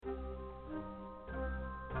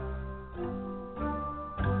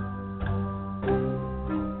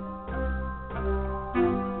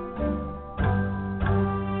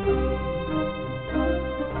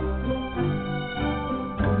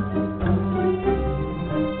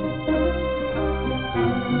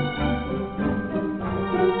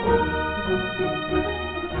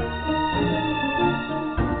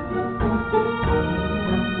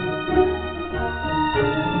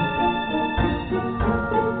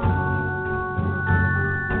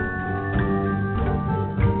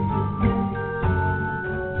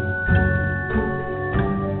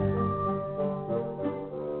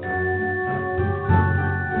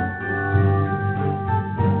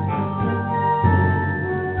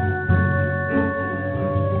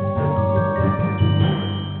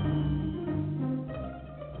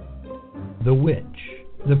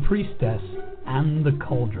The Priestess and the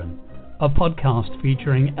Cauldron, a podcast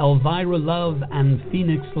featuring Elvyra Love and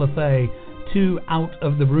Phoenix LeFae, two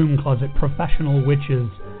out-of-the-broom closet professional witches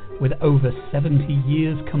with over 70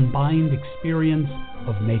 years combined experience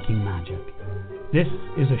of making magic. This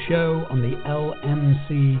is a show on the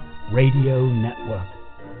LMC Radio Network.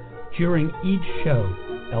 During each show,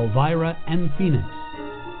 Elvyra and Phoenix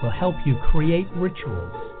will help you create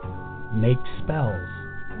rituals, make spells,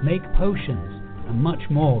 make potions, and much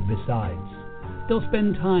more besides. They'll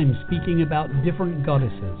spend time speaking about different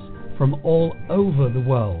goddesses from all over the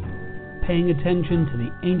world, paying attention to the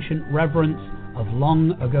ancient reverence of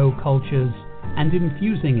long ago cultures and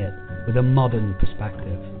infusing it with a modern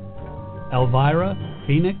perspective. Elvyra,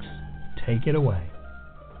 Phoenix, take it away.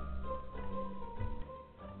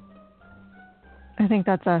 I think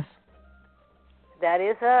that's us. That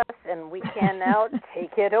is us, and we can now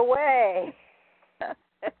take it away.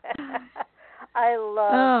 I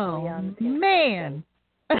love Leon's man.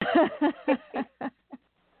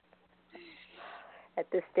 At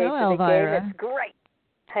this stage of the Elvyra. game, it's great.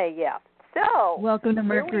 Hey, yeah. So, welcome to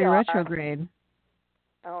Mercury retrograde.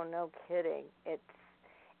 Oh, no kidding.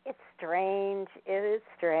 It's strange. It is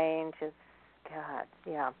strange. It's God.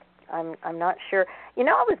 Yeah. I'm not sure. You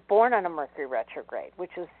know, I was born on a Mercury retrograde,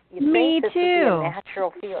 which is Me this too. would be a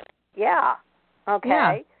natural feeling. Yeah. Okay.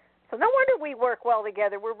 Yeah. So no wonder we work well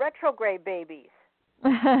together. We're retrograde babies.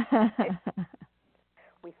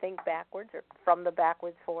 We think backwards or from the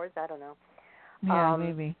backwards forwards. I don't know. Yeah,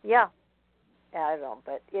 maybe. Yeah. I don't know,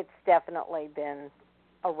 but it's definitely been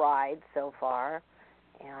a ride so far,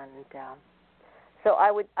 and so I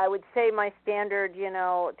would say my standard,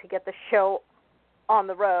 to get the show on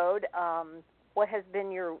the road. What has been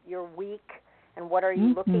your week, and what are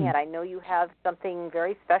you looking at? I know you have something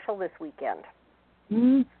very special this weekend.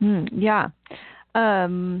 Yeah.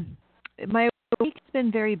 My week's been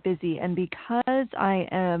very busy, and because I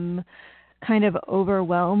am kind of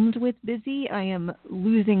overwhelmed with busy, I am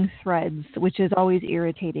losing threads, which is always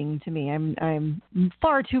irritating to me. I'm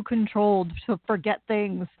far too controlled to forget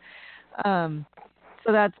things. So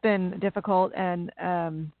that's been difficult. And,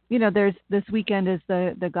 there's this weekend is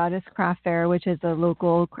the Goddess Craft Fair, which is a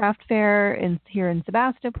local craft fair here in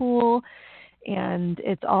Sebastopol. And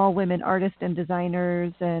it's all women artists and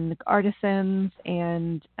designers and artisans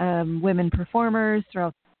and women performers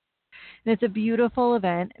throughout. And it's a beautiful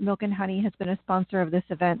event. Milk and Honey has been a sponsor of this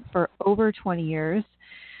event for over 20 years.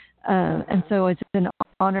 And so it's an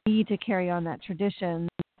honor to carry on that tradition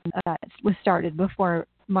that was started before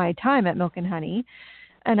my time at Milk and Honey.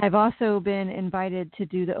 And I've also been invited to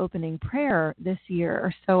do the opening prayer this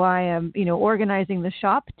year. So I am, organizing the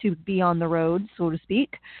shop to be on the road, so to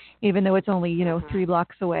speak. Even though it's only, 3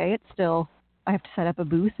 blocks away, it's still, I have to set up a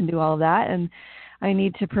booth and do all of that. And I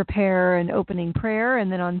need to prepare an opening prayer.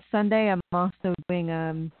 And then on Sunday, I'm also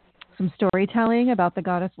doing some storytelling about the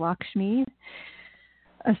goddess Lakshmi.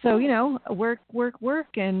 So, work,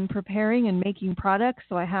 and preparing and making products.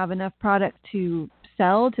 So I have enough product to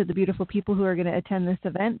sell to the beautiful people who are going to attend this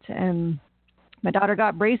event. And my daughter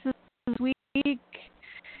got braces this week.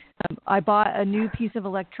 I bought a new piece of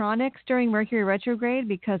electronics during Mercury retrograde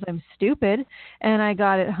because I'm stupid, and I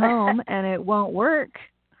got it home and it won't work.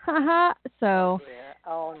 So,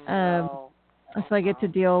 no. So I get to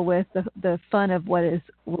deal with the fun of what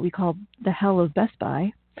we call the hell of Best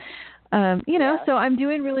Buy. So I'm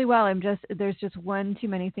doing really well. There's just one too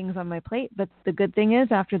many things on my plate. But the good thing is,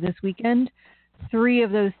 after this weekend, 3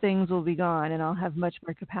 of those things will be gone, and I'll have much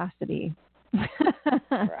more capacity.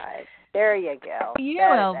 Right. There you go.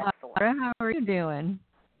 Elvyra, how are you doing?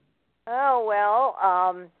 Oh, well,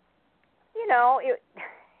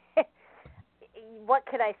 what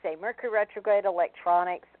can I say? Mercury retrograde,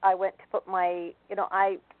 electronics. I went to put my,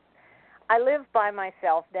 I live by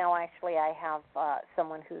myself now. Actually, I have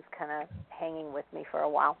someone who's kind of hanging with me for a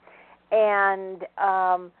while, and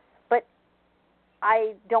but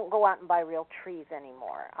I don't go out and buy real trees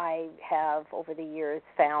anymore. I have over the years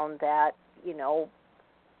found that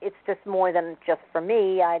it's just more than just for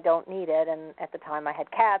me. I don't need it. And at the time, I had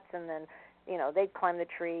cats, and then they'd climb the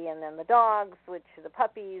tree, and then the dogs, which are the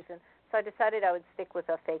puppies, and so I decided I would stick with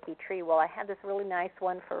a fakey tree. Well, I had this really nice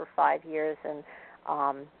one for 5 years, and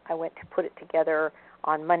I went to put it together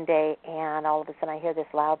on Monday, and all of a sudden I hear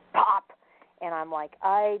this loud pop, and I'm like,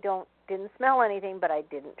 didn't smell anything, but I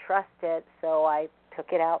didn't trust it, so I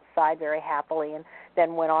took it outside very happily and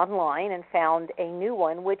then went online and found a new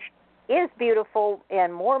one, which is beautiful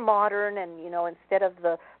and more modern, and, instead of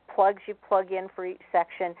the plugs you plug in for each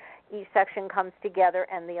section comes together,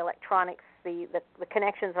 and the electronics, the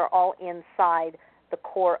connections are all inside the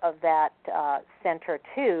core of that center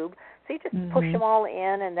tube, So you just push them all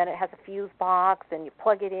in, and then it has a fuse box, and you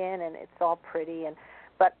plug it in, and it's all pretty.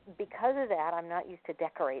 But because of that, I'm not used to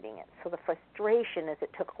decorating it. So the frustration is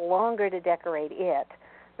it took longer to decorate it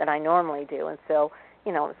than I normally do. And so,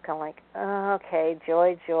 it's kind of like, okay,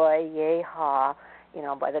 joy, yay, ha,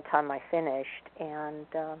 by the time I finished. And,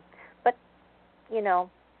 but,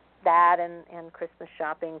 that and Christmas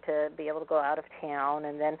shopping to be able to go out of town,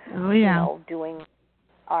 and then, doing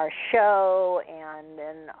our show, and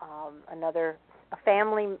then a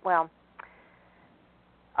family,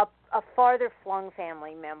 a farther flung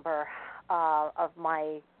family member of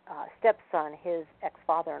my stepson, his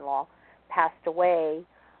ex-father-in-law, passed away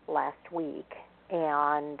last week,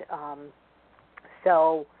 and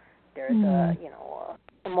so there's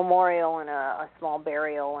a memorial and a small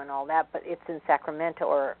burial and all that, but it's in Sacramento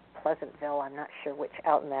or Pleasantville. I'm not sure which,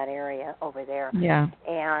 out in that area over there. Yeah.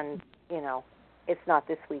 And it's not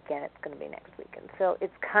this weekend. It's going to be next weekend. So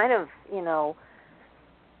it's kind of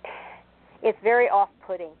it's very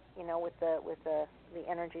off-putting, with the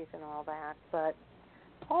energies and all that. But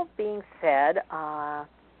all being said, I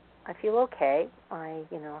feel okay. I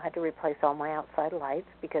had to replace all my outside lights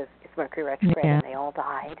because it's Mercury retrograde and they all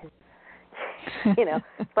died.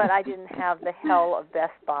 But I didn't have the hell of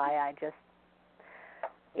Best Buy. I just,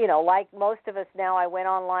 like most of us now, I went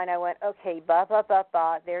online. I went, okay,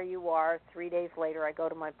 there you are. 3 days later, I go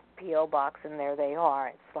to my P.O. box, and there they are.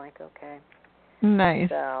 It's like, okay. Nice.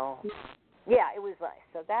 So, yeah, it was nice.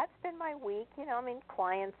 So that's been my week.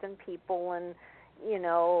 Clients and people, and,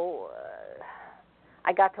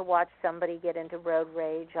 I got to watch somebody get into road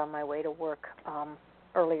rage on my way to work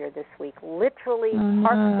earlier this week. Literally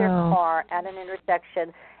parked their car at an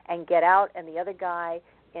intersection and get out, and the other guy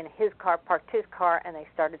in his car parked his car, and they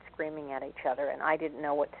started screaming at each other, and I didn't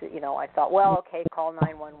know what to, I thought, well, okay, call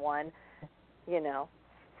 911,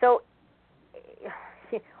 So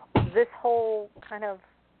this whole kind of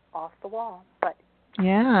off the wall, but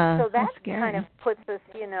so that kind of puts us,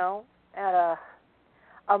 at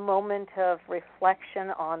a moment of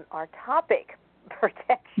reflection on our topic,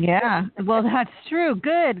 protection. Yeah, well, that's true.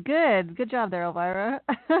 Good job there, Elvyra.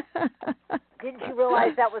 Didn't you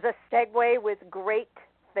realize that was a segue with great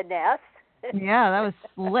finesse? Yeah, that was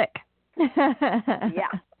slick.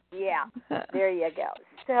 Yeah, there you go.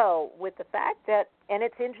 So with the fact that, and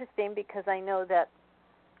it's interesting because I know that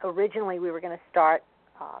originally we were going to start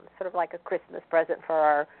sort of like a Christmas present for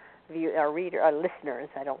our listeners.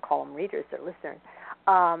 I don't call them readers; they're listeners.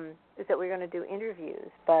 Is that we're going to do interviews,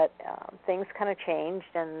 but things kind of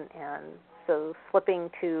changed, and so slipping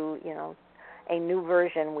to a new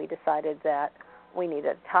version, we decided that we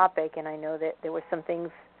needed a topic, and I know that there were some things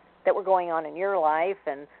that were going on in your life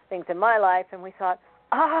and things in my life, and we thought,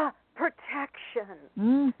 protection.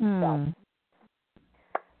 Mm-hmm. So,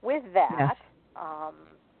 with that,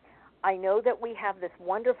 I know that we have this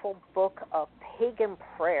wonderful book of pagan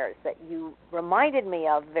prayers that you reminded me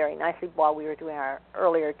of very nicely while we were doing our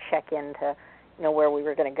earlier check-in to where we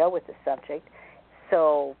were going to go with the subject.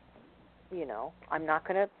 So, I'm not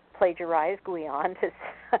going to plagiarize Guion.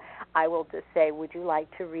 I will just say, would you like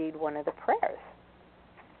to read one of the prayers?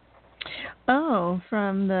 Oh,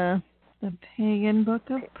 from the Pagan Book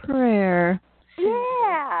of Prayer.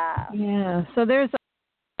 Yeah. Yeah. So there's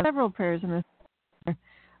several prayers in this.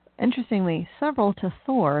 Interestingly, several to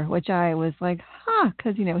Thor, which I was like,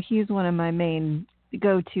 because, he's one of my main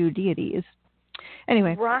go-to deities.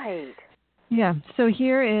 Anyway. Right. Yeah. So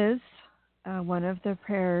here is one of the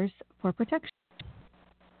prayers for protection.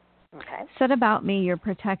 Okay. Set about me your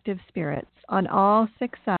protective spirits. On all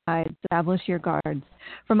 6 sides, establish your guards.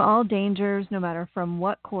 From all dangers, no matter from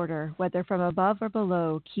what quarter, whether from above or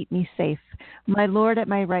below, keep me safe. My Lord at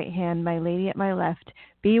my right hand, my Lady at my left,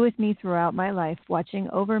 be with me throughout my life, watching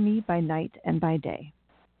over me by night and by day.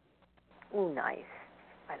 Oh, nice.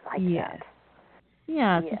 I like that.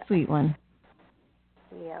 Yeah, it's a sweet one.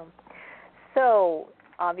 Yeah. So,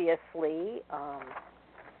 obviously,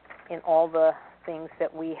 in all the things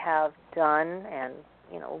that we have done and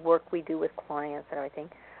work we do with clients and everything,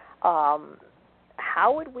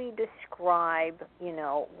 how would we describe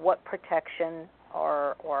what protection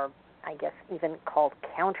or I guess even called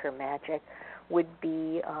counter magic would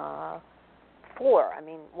be for? I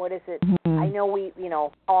mean, what is it? Mm-hmm. I know we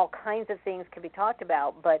all kinds of things can be talked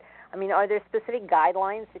about, but I mean, are there specific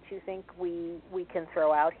guidelines that you think we can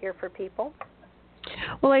throw out here for people?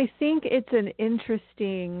 Well, I think it's an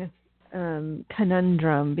interesting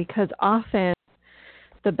conundrum because often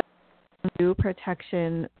the best way to do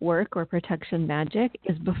protection work or protection magic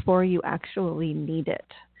is before you actually need it.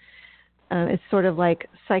 It's sort of like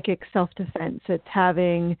psychic self-defense. It's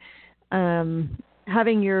having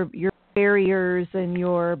your barriers and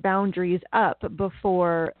your boundaries up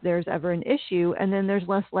before there's ever an issue, and then there's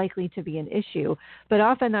less likely to be an issue. But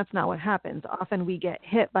often that's not what happens. Often we get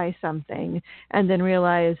hit by something and then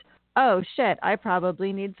realize, oh shit, I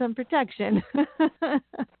probably need some protection.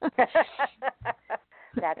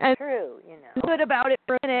 That's true, you know. Good about it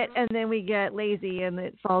for a minute, and then we get lazy and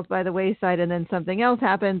it falls by the wayside, and then something else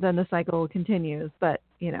happens and the cycle continues. But,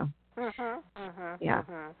 you know. Yeah.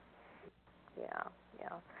 Yeah.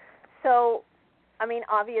 So, I mean,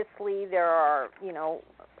 obviously there are, you know,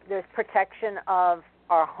 there's protection of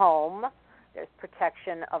our home, there's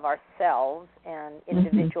protection of ourselves and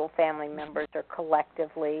individual family members or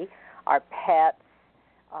collectively, our pets,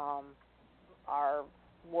 our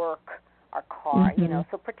work, our car, you know.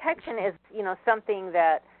 So protection is, you know, something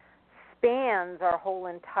that spans our whole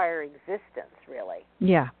entire existence, really.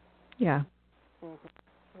 Yeah. Yeah.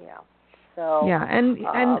 So yeah, and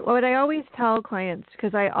what I always tell clients,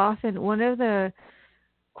 because one of the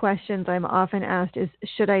questions I'm often asked is,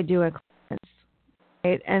 should I do a cleanse?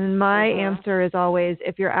 Right? And my answer is always,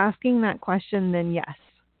 if you're asking that question, then yes,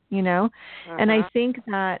 you know. And I think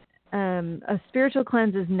that a spiritual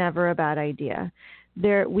cleanse is never a bad idea.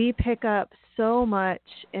 We pick up so much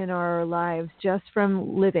in our lives just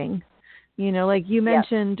from living. You know, like you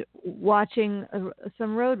mentioned, watching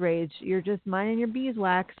some road rage. You're just minding your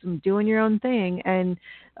beeswax and doing your own thing, and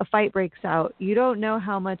a fight breaks out. You don't know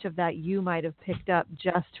how much of that you might have picked up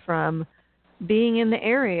just from being in the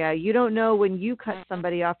area. You don't know when you cut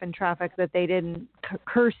somebody off in traffic that they didn't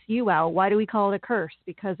curse you out. Why do we call it a curse?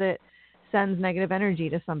 Because it sends negative energy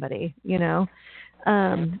to somebody, you know.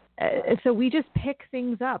 So we just pick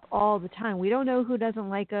things up all the time. We don't know who doesn't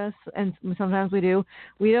like us, and sometimes we do.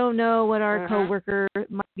 We don't know what our coworker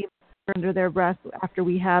might be under their breath after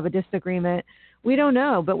we have a disagreement. We don't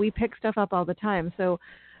know, but we pick stuff up all the time. So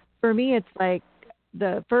for me, it's like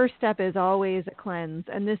the first step is always a cleanse,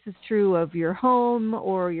 and this is true of your home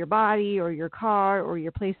or your body or your car or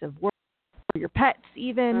your place of work or your pets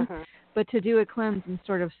even, but to do a cleanse and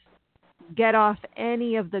sort of get off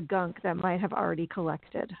any of the gunk that might have already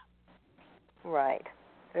collected. Right.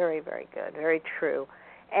 Very, very good. Very true.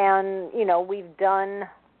 And, you know, we've done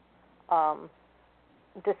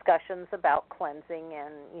discussions about cleansing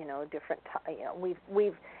and, you know, different, you know,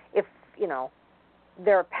 we've, if, you know,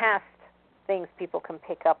 there are past things people can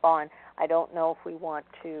pick up on. I don't know if we want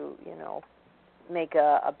to, you know, make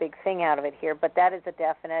a big thing out of it here, but that is a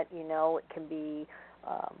definite, you know, it can be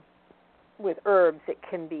with herbs, it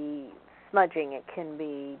can be smudging, it can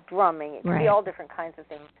be drumming, it can be all different kinds of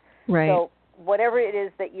things. Right. So whatever it is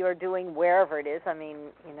that you're doing, wherever it is, I mean,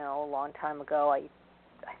 you know, a long time ago, I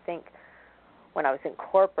think when I was in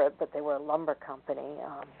corporate, but they were a lumber company,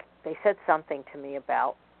 they said something to me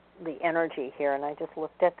about the energy here, and I just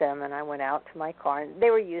looked at them, and I went out to my car, and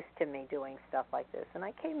they were used to me doing stuff like this, and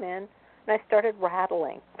I came in, and I started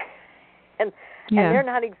rattling. And they're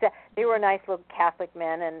not they were nice little Catholic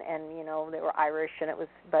men, and you know, they were Irish, and it was,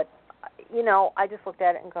 but you know, I just looked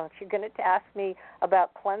at it and go, you're going to ask me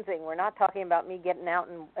about cleansing. We're not talking about me getting out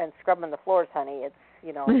and scrubbing the floors, honey. It's,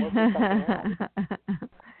 you know, it will be something else.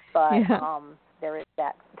 But there is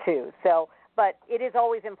that too. So, but it is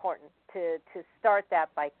always important to start that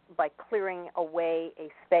by clearing away a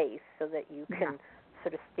space so that you can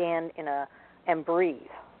sort of stand and breathe.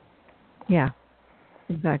 Yeah.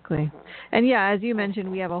 Exactly. And yeah, as you mentioned,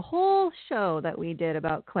 we have a whole show that we did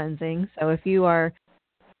about cleansing. So if you are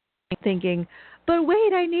thinking, but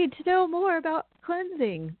wait, I need to know more about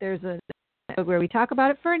cleansing, there's a episode where we talk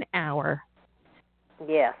about it for an hour.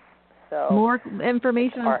 Yes. So more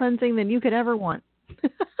information on cleansing than you could ever want.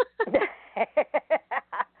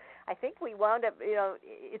 I think we wound up, you know,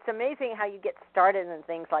 it's amazing how you get started in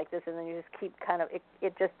things like this and then you just keep kind of,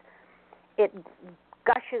 it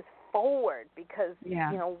gushes forward because, you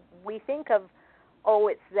know, we think of, oh,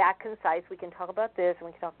 it's that concise, we can talk about this and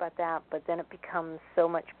we can talk about that, but then it becomes so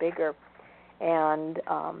much bigger. And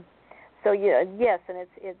so, yes, and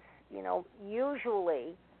it's you know,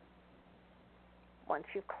 usually once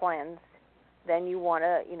you've cleansed, then you want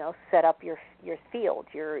to, you know, set up your field,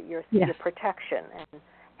 your protection.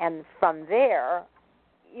 And from there,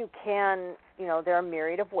 you can, you know, there are a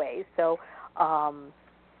myriad of ways. So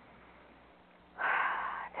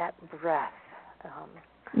that breath,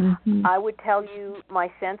 I would tell you,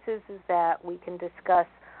 my sense is that we can discuss,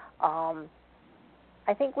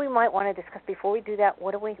 I think we might want to discuss, before we do that,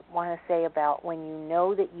 what do we want to say about when you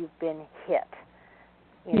know that you've been hit,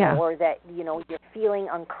 you know, or that, you know, you're feeling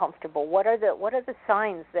uncomfortable? What are the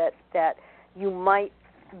signs that you might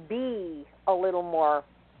be a little more,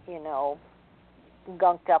 you know,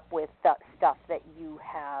 gunked up with stuff that you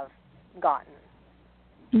have gotten?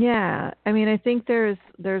 Yeah, I mean, I think there's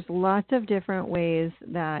lots of different ways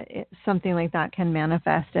that something like that can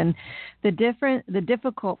manifest, and the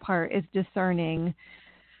difficult part is discerning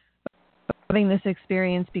having this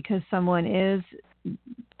experience because someone is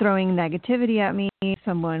throwing negativity at me,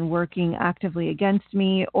 someone working actively against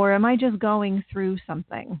me, or am I just going through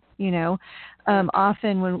something?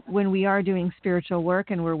 Often when we are doing spiritual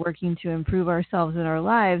work and we're working to improve ourselves in our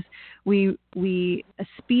lives, we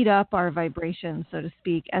speed up our vibrations, so to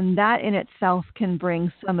speak, and that in itself can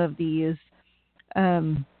bring some of these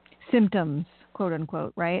symptoms, quote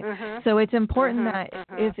unquote, right? Mm-hmm. So it's important that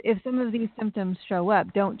if some of these symptoms show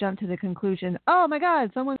up, don't jump to the conclusion, oh my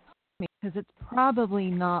God, someone's me, because it's probably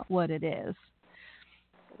not what it is.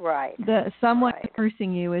 Right. Someone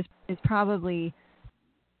cursing you is probably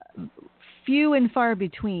few and far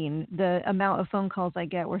between. The amount of phone calls I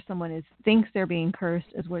get where someone thinks they're being cursed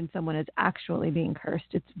is when someone is actually being cursed.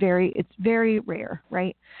 It's very rare,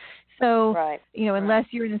 right? So, unless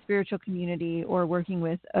you're in a spiritual community or working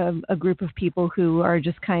with a group of people who are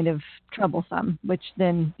just kind of troublesome, which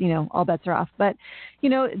then, all bets are off. But,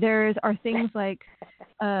 there are things like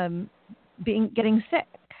getting sick,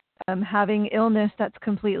 having illness that's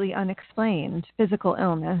completely unexplained, physical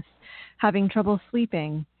illness, having trouble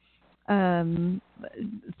sleeping,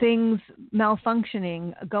 things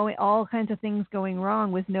malfunctioning, all kinds of things going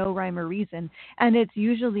wrong with no rhyme or reason. And it's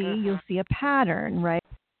usually you'll see a pattern, right?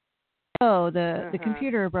 Oh, the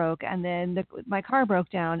computer broke, and then my car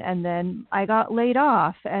broke down, and then I got laid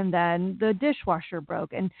off, and then the dishwasher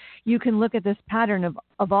broke. And you can look at this pattern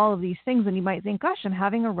of all of these things, and you might think, gosh, I'm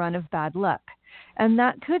having a run of bad luck. And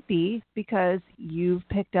that could be because you've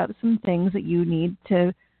picked up some things that you need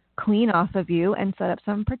to clean off of you and set up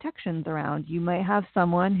some protections around. You might have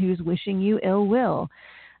someone who's wishing you ill will.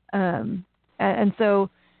 And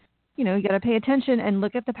so, you got to pay attention and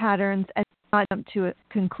look at the patterns and not jump to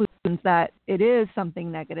conclusions that it is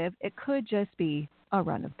something negative. It could just be a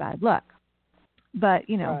run of bad luck. But,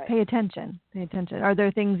 pay attention. Pay attention. Are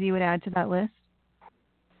there things you would add to that list?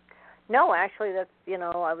 No, actually, that's,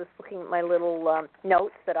 I was looking at my little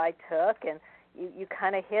notes that I took, and you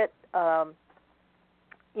kind of hit,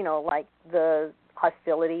 like the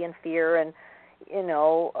hostility and fear and,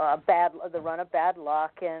 the run of bad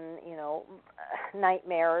luck and,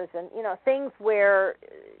 nightmares and, things where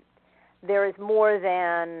there is more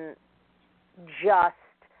than just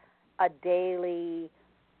a daily,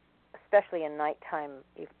 especially in nighttime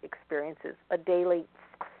experiences, a daily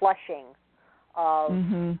flushing of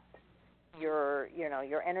your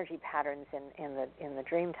energy patterns in the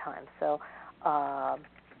dream time. So,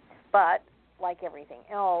 but like everything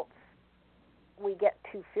else, we get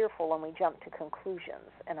too fearful and we jump to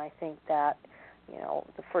conclusions. And I think that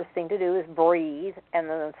the first thing to do is breathe, and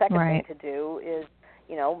then the second thing to do is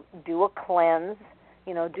do a cleanse,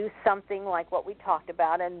 do something like what we talked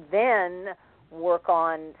about, and then work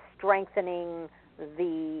on strengthening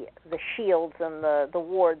the shields and the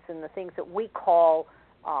wards and the things that we call,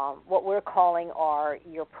 what we're calling are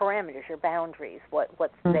your parameters, your boundaries,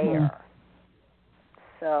 what's there.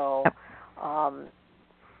 So,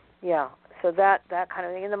 so that kind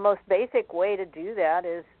of thing. And the most basic way to do that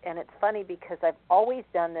is, and it's funny because I've always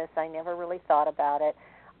done this, I never really thought about it,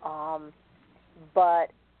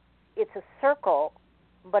 but it's a circle,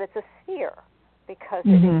 but it's a sphere because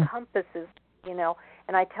it encompasses,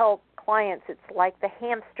 and I tell clients it's like the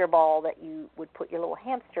hamster ball that you would put your little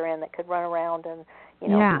hamster in that could run around and, he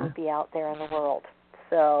would be out there in the world.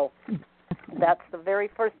 So that's the very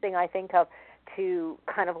first thing I think of to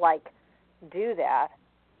kind of like do that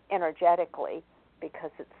energetically, because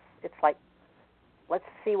it's like, let's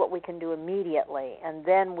see what we can do immediately, and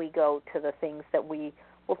then we go to the things that we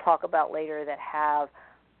will talk about later that have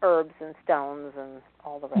herbs and stones and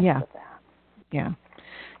all the rest of that.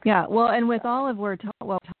 Yeah. Well, and with all of we're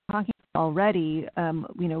talking already,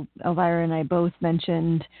 Elvyra and I both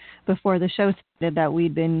mentioned before the show started that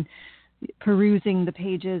we'd been perusing the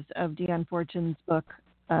pages of Deanne Fortune's book,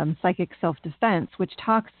 Psychic Self-Defense, which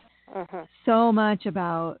talks so much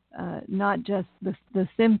about not just the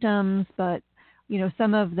symptoms, but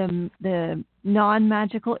some of the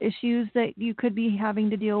non-magical issues that you could be having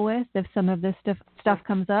to deal with if some of this stuff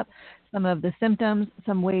comes up, some of the symptoms,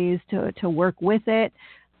 some ways to work with it,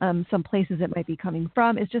 some places it might be coming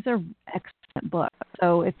from. It's just an excellent book.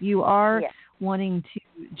 So if you are wanting to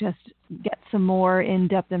just get some more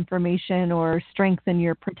in-depth information or strengthen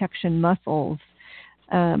your protection muscles,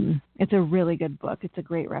 it's a really good book. It's a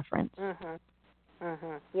great reference.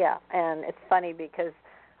 Yeah, and it's funny because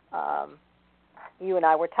you and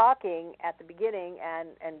I were talking at the beginning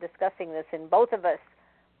and discussing this, and both of us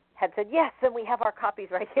had said, yes, and we have our copies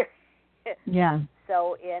right here. Yeah.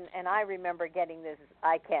 So, and I remember getting this,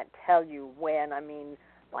 I can't tell you when, I mean,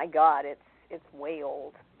 my God, it's way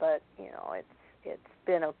old, but, it's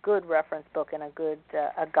been a good reference book and a good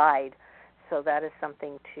a guide, so that is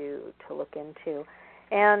something to look into.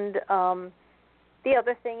 And the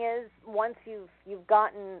other thing is, once you've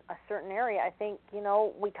gotten a certain area, I think,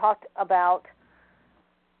 we talked about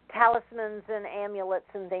talismans and amulets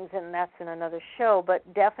and things, and that's in another show,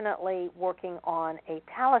 but definitely working on a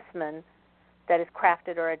talisman that is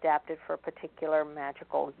crafted or adapted for a particular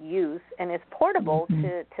magical use and is portable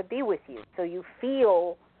to be with you. So you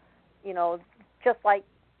feel, just like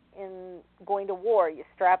in going to war, you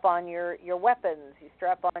strap on your weapons, you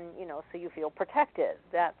strap on, so you feel protected.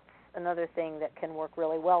 That's another thing that can work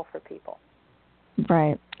really well for people.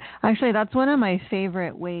 Right. Actually, that's one of my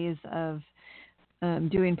favorite ways of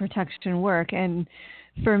doing protection work. And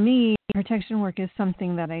for me, protection work is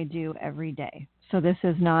something that I do every day. So this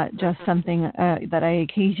is not just something that I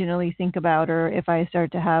occasionally think about, or if I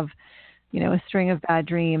start to have, a string of bad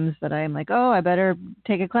dreams that I'm like, oh, I better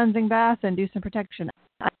take a cleansing bath and do some protection.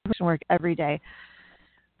 I do protection work every day.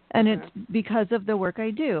 And it's because of the work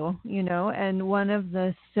I do, and one of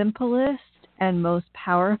the simplest and most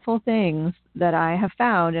powerful things that I have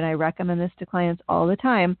found, and I recommend this to clients all the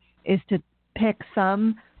time, is to pick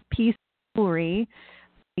some piece of jewelry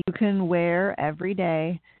you can wear every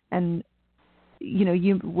day. And,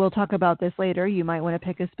 we'll talk about this later. You might want to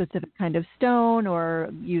pick a specific kind of stone or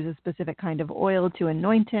use a specific kind of oil to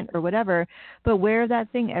anoint it or whatever, but wear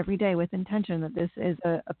that thing every day with intention that this is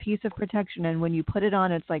a piece of protection. And when you put it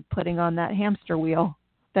on, it's like putting on that hamster wheel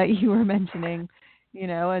that you were mentioning,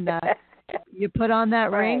 and that you put on that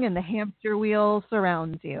ring and the hamster wheel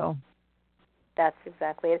surrounds you. That's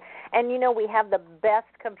exactly it. And, we have the best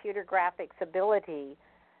computer graphics ability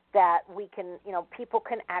that we can, people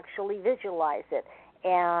can actually visualize it.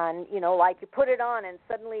 And, like you put it on and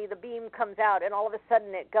suddenly the beam comes out and all of a sudden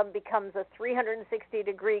it becomes a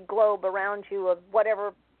 360-degree globe around you of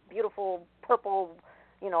whatever beautiful purple,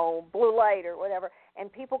 blue light or whatever.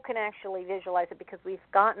 And people can actually visualize it because we've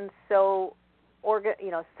gotten so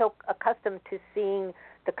accustomed to seeing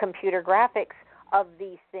the computer graphics of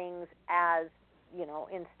these things as,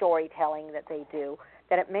 in storytelling that they do,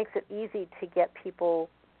 that it makes it easy to get people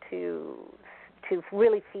to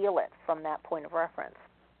really feel it from that point of reference.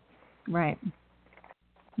 Right.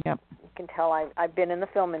 Yep. You can tell I've been in the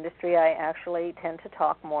film industry. I actually tend to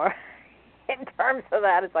talk more in terms of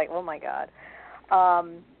that. It's like, oh my God.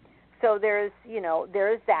 So there's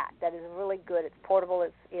that is really good. It's portable.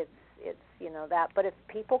 It's that. But if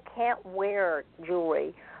people can't wear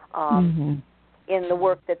jewelry in the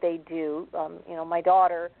work that they do, my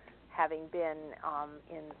daughter, having been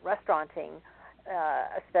in restauranting,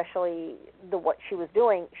 especially what she was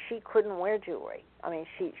doing, she couldn't wear jewelry. I mean,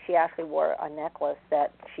 she actually wore a necklace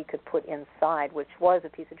that she could put inside, which was a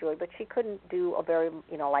piece of jewelry, but she couldn't do a very,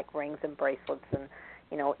 like rings and bracelets and,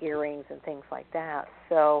 earrings and things like that.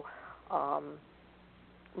 So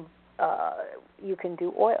you can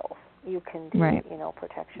do oils. You can do,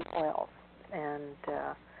 protection oils. And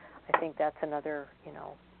I think that's another,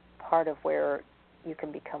 part of where you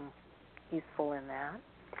can become useful in that.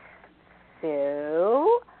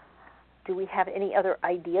 So, do we have any other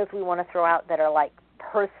ideas we want to throw out that are like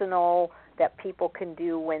personal that people can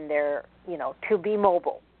do when they're, to be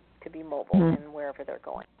mobile and wherever they're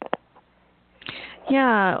going?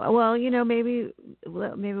 Yeah, well, maybe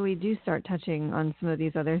we do start touching on some of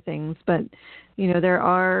these other things, but, there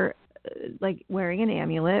are like wearing an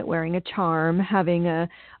amulet, wearing a charm, having a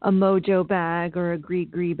mojo bag or a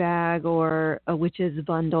gree bag or a witch's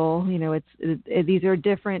bundle. These are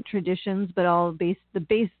different traditions, but all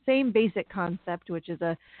same basic concept, which is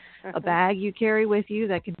a bag you carry with you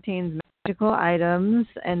that contains magical items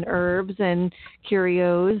and herbs and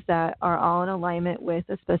curios that are all in alignment with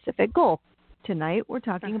a specific goal. Tonight, we're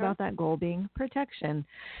talking about that goal being protection.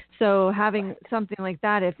 So having something like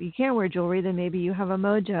that, if you can't wear jewelry, then maybe you have a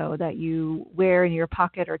mojo that you wear in your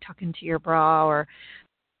pocket or tuck into your bra or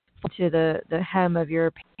to the hem of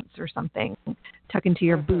your pants or something, tuck into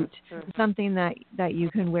your boot, something that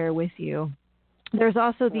you can wear with you. There's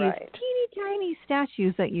also these teeny tiny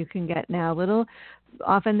statues that you can get now,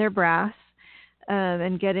 often they're brass.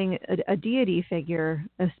 And getting a deity figure,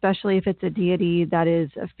 especially if it's a deity that is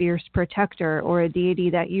a fierce protector or a deity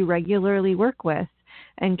that you regularly work with,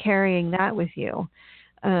 and carrying that with you.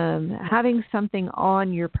 Having something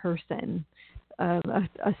on your person,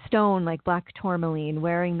 a stone like black tourmaline,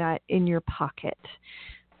 wearing that in your pocket,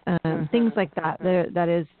 things like that. That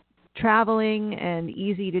is traveling and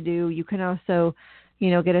easy to do. You can also,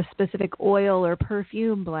 get a specific oil or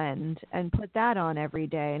perfume blend and put that on every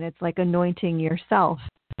day. And it's like anointing yourself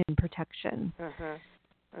in protection.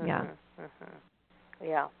 Mm-hmm. Yeah. Mm-hmm.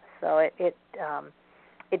 Yeah. So it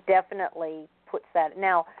definitely puts that.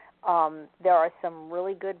 Now, there are some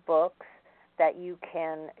really good books that you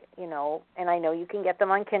can, and I know you can get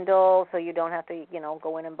them on Kindle, so you don't have to,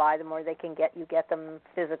 go in and buy them, or you get them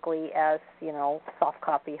physically as, soft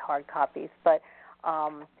copy, hard copies. But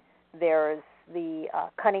there's the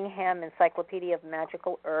Cunningham Encyclopedia of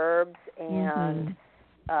Magical Herbs and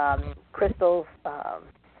Crystals.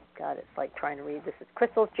 God, it's like trying to read this. It's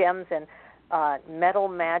Crystals, Gems, and Metal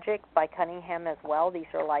Magic by Cunningham as well. These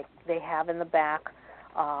are like, they have in the back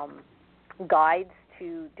guides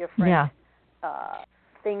to different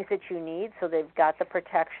things that you need. So they've got the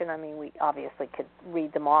protection. I mean, we obviously could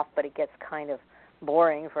read them off, but it gets kind of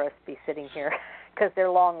boring for us to be sitting here because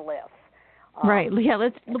they're long lists. Right. Yeah.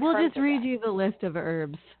 We'll just read you the list of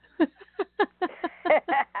herbs.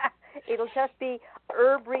 It'll just be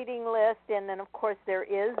herb reading list, and then of course there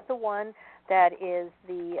is the one that is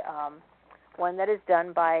the one that is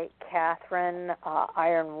done by Catherine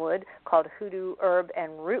Ironwood called Hoodoo Herb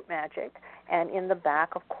and Root Magic. And in the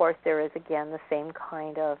back, of course, there is again the same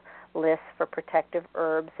kind of list for protective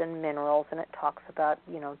herbs and minerals, and it talks about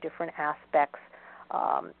different aspects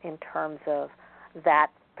in terms of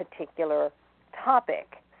that particular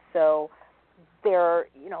topic. So there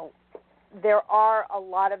are a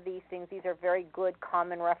lot of these things. These are very good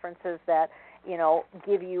common references that,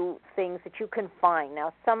 give you things that you can find.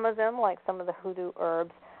 Now, some of them, like some of the hoodoo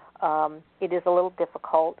herbs, it is a little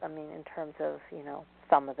difficult. I mean, in terms of,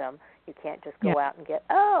 some of them, you can't just go out and get,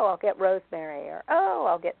 I'll get rosemary, or,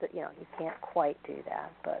 I'll get you can't quite do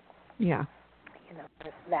that. But,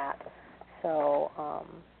 there's that. So,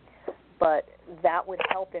 but that would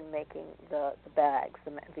help in making the bags,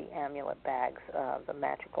 the amulet bags, the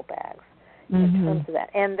magical bags, in terms of that.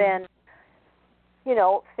 And then,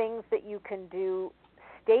 things that you can do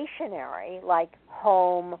stationary, like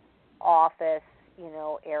home, office,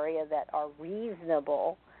 area that are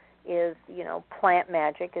reasonable, is, plant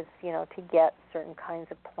magic is, to get certain kinds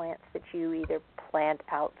of plants that you either plant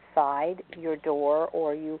outside your door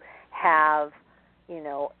or you have,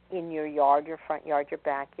 in your yard, your front yard, your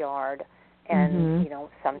backyard, and,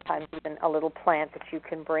 sometimes even a little plant that you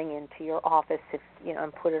can bring into your office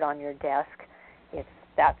and put it on your desk if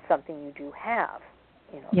that's something you do have,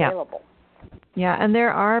 available. Yeah, and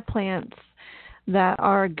there are plants that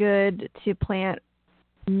are good to plant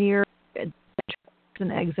near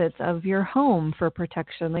and exits of your home for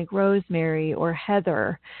protection, like rosemary or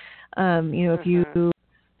heather. If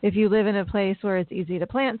you live in a place where it's easy to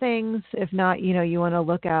plant things, if not, you want to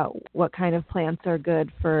look at what kind of plants are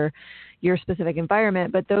good for your specific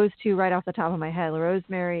environment. But those two right off the top of my head,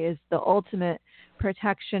 rosemary is the ultimate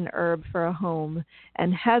protection herb for a home,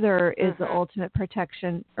 and heather is the ultimate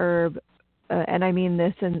protection herb, and I mean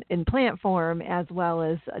this in plant form as well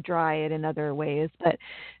as dry it in other ways. But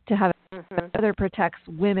to have heather protects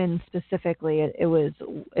women specifically.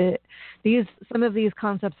 Some of these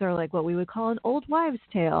concepts are like what we would call an old wives'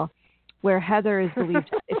 tale, where heather is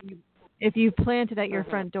believed if you plant it at your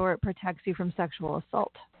front door, it protects you from sexual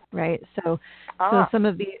assault. Right. So some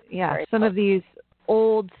of these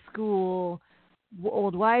old school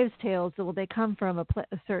old wives' tales, they come from a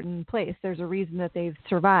certain place. There's a reason that they've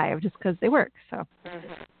survived, just because they work. So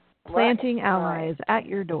planting allies at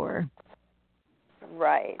your door.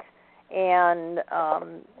 Right. And,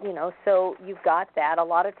 so you've got that. A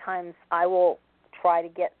lot of times I will try to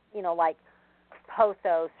get, like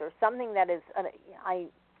pothos or something that is,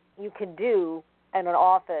 you can do in an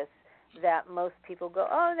office that most people go,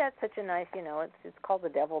 that's such a nice, it's called the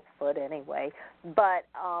devil's foot anyway. But,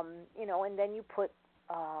 and then you put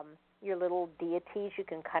your little deities, you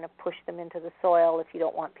can kind of push them into the soil if you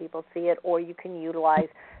don't want people to see it, or you can utilize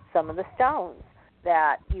some of the stones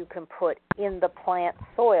that you can put in the plant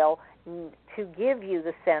soil to give you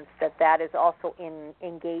the sense that is also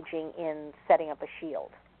engaging in setting up a shield.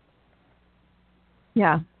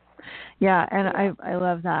 Yeah. Yeah, and I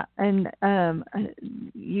love that. And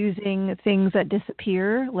using things that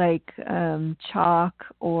disappear, like chalk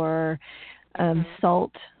or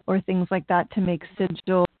salt or things like that, to make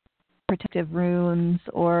sigils, protective runes,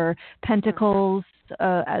 or pentacles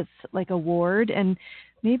as like a ward. And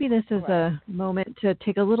maybe this is a moment to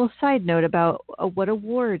take a little side note about what a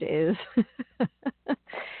ward is.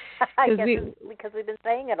 Because we've been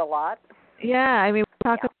saying it a lot. Yeah, I mean, we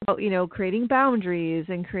talk about, creating boundaries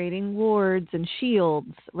and creating wards and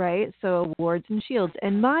shields, right? So wards and shields.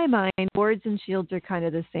 In my mind, wards and shields are kind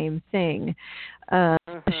of the same thing. A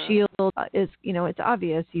shield is, it's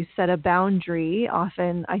obvious. You set a boundary.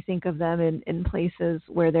 Often I think of them in places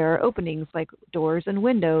where there are openings like doors and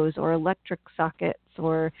windows or electric sockets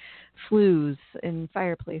or flues in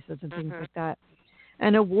fireplaces and things like that.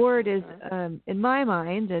 And a ward is, in my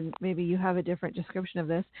mind, and maybe you have a different description of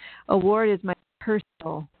this, a ward is my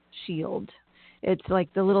personal shield. It's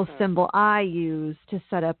like the little symbol I use to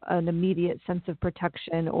set up an immediate sense of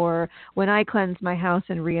protection. Or when I cleanse my house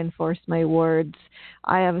and reinforce my wards,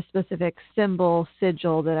 I have a specific symbol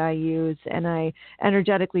sigil that I use, and I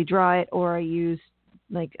energetically draw it, or I use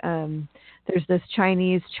there's this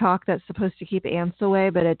Chinese chalk that's supposed to keep ants away,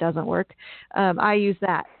 but it doesn't work. I use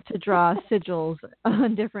that to draw sigils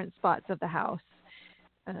on different spots of the house.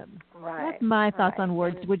 That's my thoughts on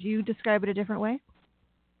wards. Would you describe it a different way?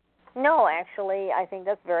 No, actually, I think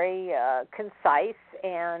that's very concise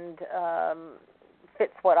and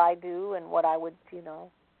fits what I do and what I would,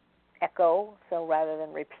 echo. So rather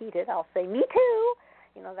than repeat it, I'll say, me too,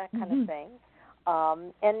 that kind of thing.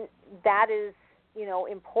 And that is,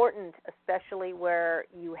 important, especially where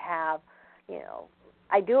you have,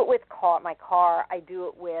 I do it with my car. I do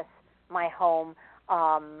it with my home.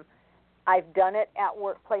 I've done it at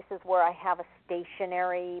workplaces where I have a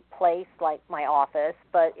stationary place like my office,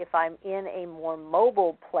 but if I'm in a more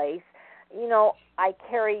mobile place, I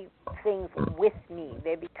carry things with me.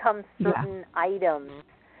 They become certain items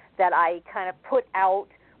that I kind of put out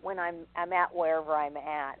when I'm at wherever I'm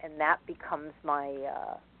at, and that becomes my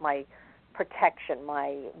my protection,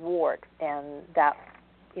 my ward, and that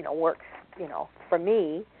works for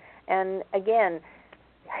me. And again,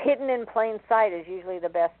 hidden in plain sight is usually the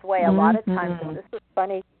best way. A lot of times, and this was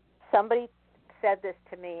funny, somebody said this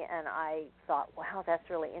to me, and I thought, wow, that's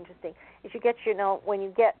really interesting. Is you get when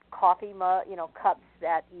you get coffee cups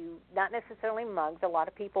that you, not necessarily mugs, a lot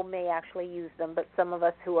of people may actually use them, but some of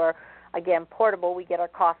us who are again portable, we get our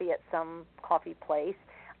coffee at some coffee place.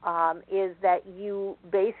 Is that you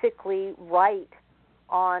basically write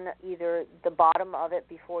on either the bottom of it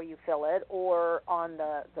before you fill it, or on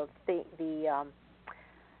that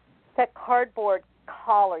cardboard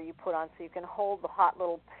collar you put on so you can hold the hot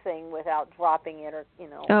little thing without dropping it, or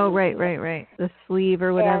Oh, right. The sleeve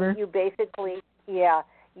or whatever. And you basically,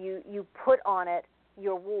 you put on it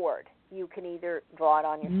your ward. You can either draw it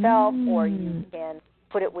on yourself, or you can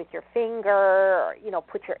put it with your finger, or,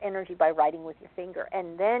 put your energy by writing with your finger.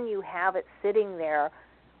 And then you have it sitting there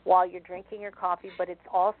while you're drinking your coffee, but it's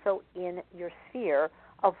also in your sphere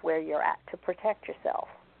of where you're at to protect yourself.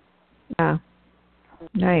 Yeah.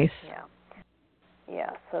 Nice. Yeah,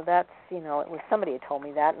 so that's, it was somebody had told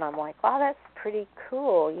me that, and I'm like, wow, that's pretty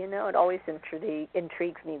cool. It always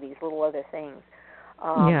intrigues me, these little other things.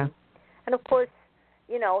 And, of course,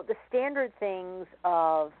 the standard things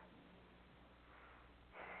of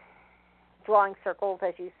drawing circles,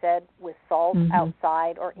 as you said, with salt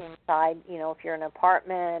outside or inside, if you're in an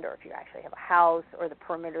apartment or if you actually have a house, or the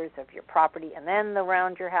perimeters of your property and then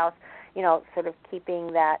around your house, sort of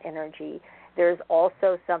keeping that energy. There's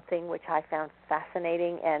also something which I found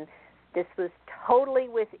fascinating, and this was totally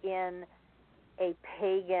within a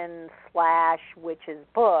pagan / witch's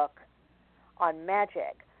book on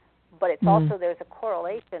Magick, but it's also, there's a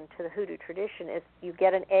correlation to the hoodoo tradition. Is you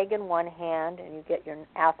get an egg in one hand and you get your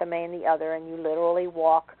athame in the other, and you literally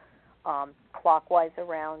walk clockwise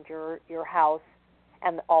around your house,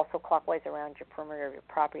 and also clockwise around your perimeter of your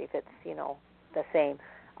property if it's the same,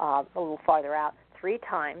 a little farther out, 3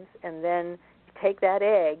 times, and then you take that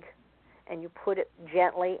egg and you put it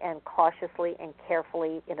gently and cautiously and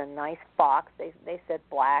carefully in a nice box. They said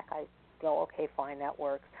black. I go, okay, fine, that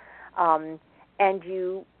works. And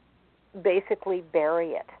you basically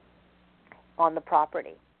bury it on the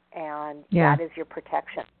property, and that is your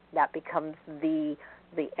protection. That becomes the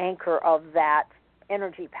anchor of that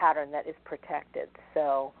energy pattern that is protected.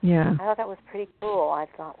 So I thought that was pretty cool. I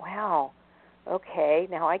thought, wow, okay,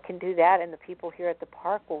 now I can do that, and the people here at the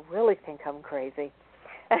park will really think I'm crazy.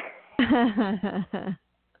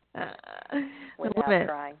 Without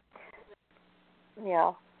trying.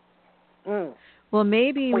 Yeah. Well,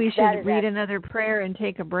 maybe we should read another prayer and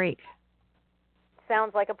take a break.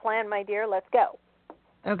 Sounds like a plan, my dear. Let's go.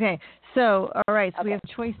 Okay. So, all right. So we have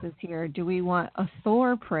choices here. Do we want a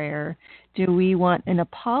Thor prayer? Do we want an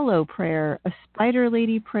Apollo prayer, a Spider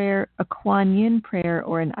Lady prayer, a Kuan Yin prayer,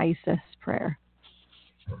 or an Isis prayer?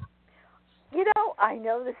 I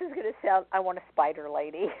know this is going to sound, I want a Spider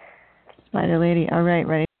Lady. Spider Lady. All right.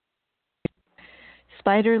 Ready?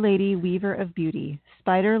 Spider Lady, weaver of beauty.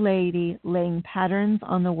 Spider Lady, laying patterns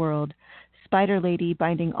on the world. Spider Lady,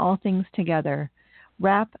 binding all things together.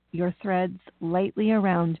 Wrap your threads lightly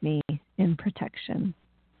around me in protection.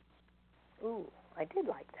 Ooh, I did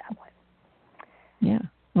like that one. Yeah,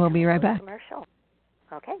 we'll be right back. Commercial.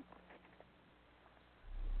 Okay.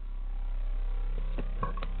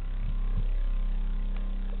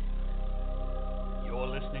 You're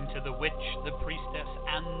listening to The Witch, the Priestess,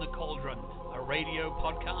 and the Cauldron, a radio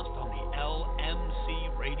podcast on the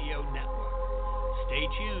LMC Radio Network. Stay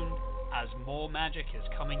tuned, as more magic is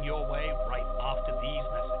coming your way right after these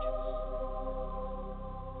messages.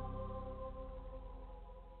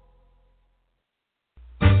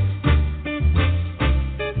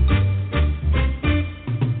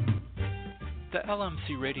 The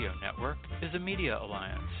LMC Radio Network is a media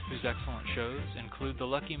alliance whose excellent shows include the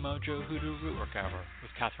Lucky Mojo Hoodoo Rootwork Hour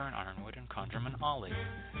with Catherine Ironwood and Conjurman Ollie,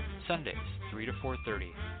 Sundays 3 to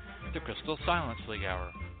 4:30, the Crystal Silence League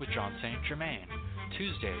Hour with John St. Germain,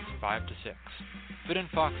 Tuesdays 5 to 6, Fit and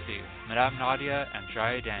Foxy, Madame Nadia and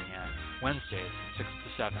Jaya Danyan, Wednesdays 6 to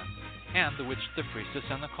 7, and The Witch, the Priestess,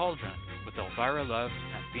 and the Cauldron with Elvyra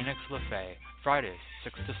and Phoenix LeFae, Fridays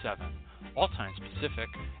 6 to 7. All times Pacific,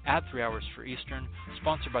 add 3 hours for Eastern,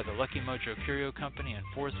 sponsored by the Lucky Mojo Curio Company in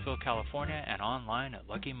Forestville, California, and online at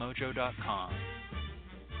luckymojo.com.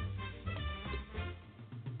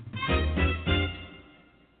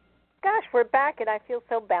 Gosh, we're back, and I feel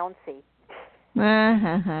so bouncy.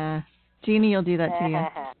 Jeannie will do that to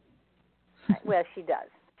you. Well, she does.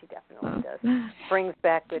 She definitely does. Brings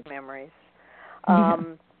back good memories.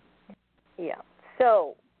 Yeah.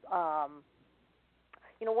 So,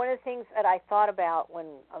 one of the things that I thought about when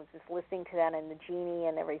I was just listening to that and the genie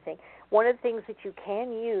and everything, one of the things that you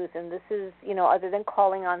can use, and this is, other than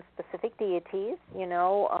calling on specific deities,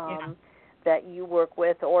 that you work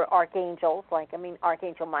with, or archangels,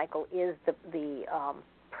 Archangel Michael is the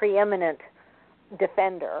preeminent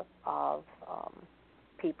defender of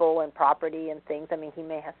people and property and things. I mean, he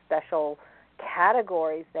may have special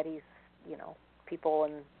categories that he's, people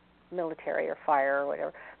in military or fire or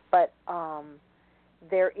whatever, but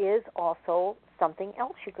there is also something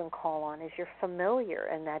else you can call on as your familiar,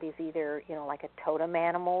 and that is either, like a totem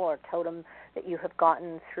animal or totem that you have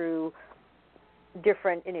gotten through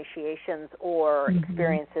different initiations or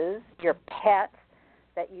experiences, your pets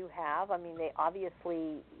that you have. I mean, they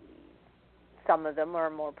obviously, some of them are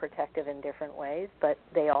more protective in different ways, but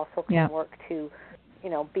they also can work to,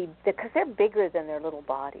 be, because they're bigger than their little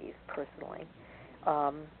bodies personally.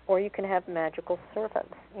 Or you can have magical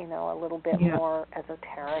servants, a little bit more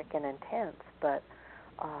esoteric and intense, but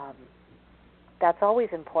that's always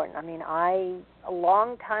important. I mean, a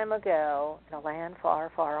long time ago, in a land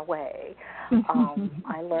far, far away,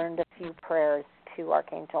 I learned a few prayers to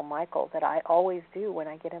Archangel Michael that I always do when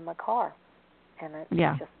I get in my car. And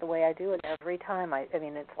it's just the way I do it every time.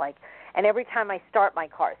 It's like, and every time I start my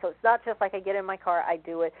car. So it's not just like I get in my car, I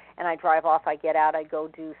do it, and I drive off, I get out, I go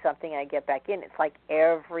do something, I get back in. It's like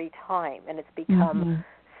every time. And it's become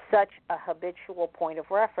such a habitual point of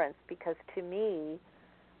reference, because to me,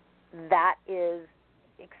 that is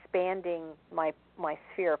expanding my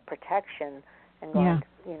sphere of protection and going,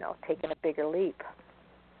 taking a bigger leap.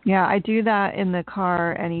 Yeah, I do that in the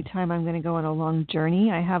car anytime I'm going to go on a long journey.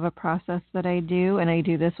 I have a process that I do, and I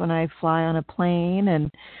do this when I fly on a plane,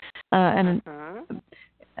 and I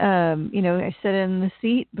sit in the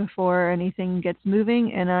seat before anything gets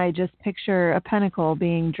moving, and I just picture a pentacle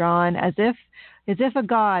being drawn as if a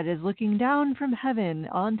god is looking down from heaven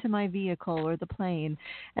onto my vehicle or the plane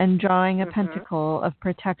and drawing a pentacle of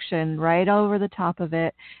protection right over the top of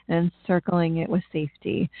it and circling it with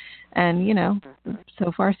safety. And,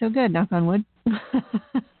 so far so good, knock on wood.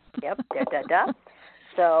 Yep,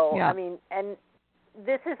 So, and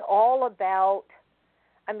this is all about,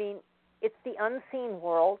 it's the unseen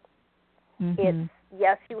world. It's,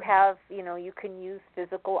 yes, you have, you can use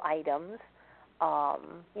physical items.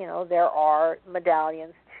 There are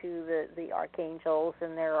medallions to the archangels,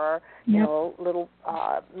 and there are, little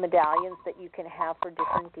medallions that you can have for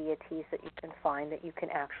different deities that you can find that you can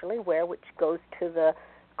actually wear, which goes to the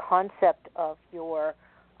concept of your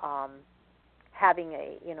having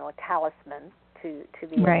a talisman to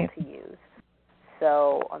be able to use.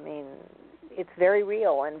 So, it's very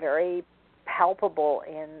real and very palpable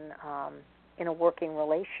in a working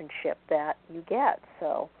relationship that you get.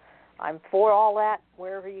 So, I'm for all that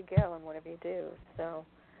wherever you go and whatever you do. So,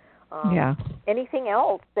 anything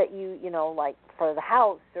else that you like for the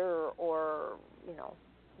house or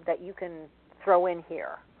that you can throw in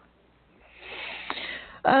here?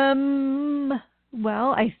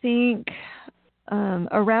 Well, I think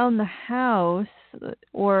around the house,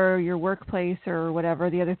 or your workplace or whatever.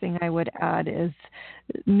 The other thing I would add is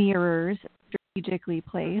mirrors strategically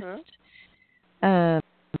placed. There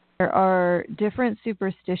are different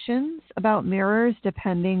superstitions about mirrors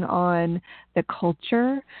depending on the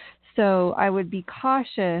culture. So I would be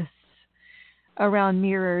cautious around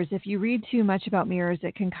mirrors. If you read too much about mirrors,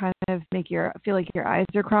 it can kind of make feel like your eyes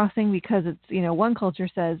are crossing, because it's, one culture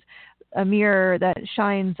says a mirror that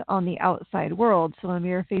shines on the outside world. So a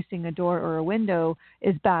mirror facing a door or a window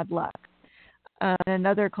is bad luck.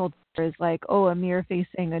 Another culture is like, a mirror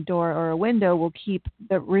facing a door or a window will keep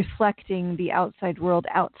reflecting the outside world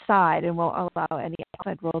outside and won't allow any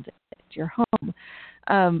outside world into your home.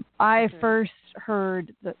 I first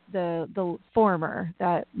heard the former,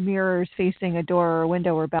 that mirrors facing a door or a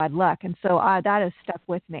window were bad luck, and so that has stuck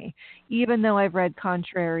with me. Even though I've read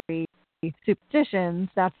contrary superstitions,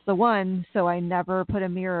 that's the one. So I never put a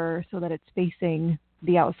mirror so that it's facing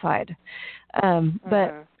the outside.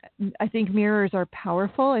 But I think mirrors are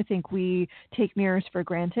powerful. I think we take mirrors for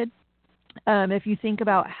granted. If you think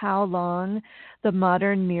about how long the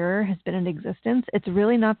modern mirror has been in existence, it's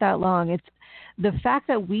really not that long. It's the fact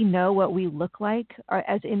that we know what we look like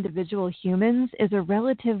as individual humans is a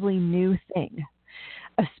relatively new thing,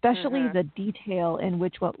 especially the detail in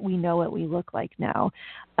which what we know what we look like now.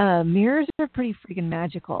 Mirrors are pretty freaking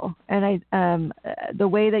magical. And the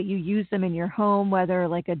way that you use them in your home, whether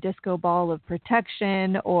like a disco ball of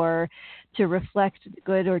protection or to reflect the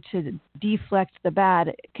good or to deflect the bad,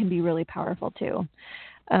 it can be really powerful too.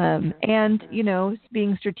 And,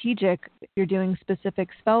 being strategic, if you're doing specific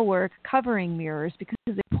spell work, covering mirrors because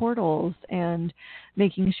they're portals and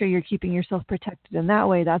making sure you're keeping yourself protected in that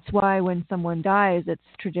way. That's why when someone dies, it's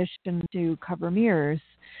tradition to cover mirrors.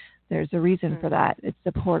 There's a reason for that. It's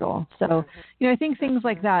the portal. So, I think things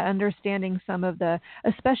like that, understanding some of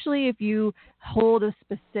especially if you hold a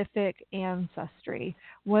specific ancestry,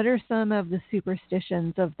 what are some of the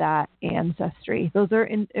superstitions of that ancestry? Those are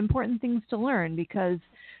important things to learn because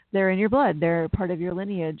they're in your blood. They're part of your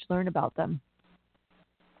lineage. Learn about them.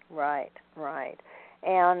 Right.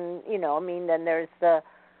 And, then there's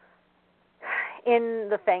in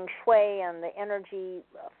the feng shui and the energy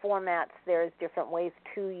formats, there's different ways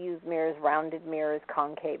to use mirrors: rounded mirrors,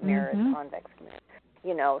 concave mirrors, convex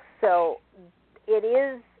mirrors. So it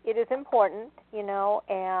is important,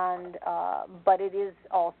 and but it is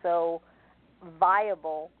also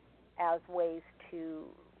viable as ways to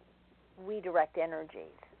redirect energies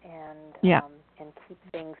and keep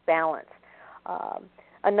things balanced.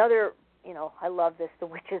 Another, I love this, the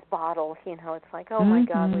witch's bottle. It's like, oh my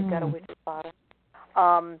God, we've got a witch's bottle.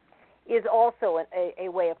 Is also a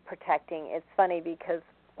way of protecting. It's funny because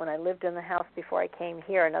when I lived in the house before I came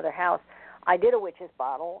here, another house, I did a witch's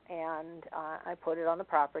bottle and I put it on the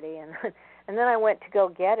property, and then I went to go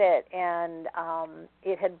get it, and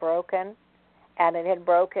it had broken, and it had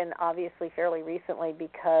broken obviously fairly recently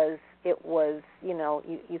because it was,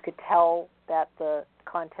 you could tell that the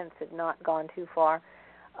contents had not gone too far.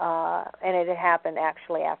 And it had happened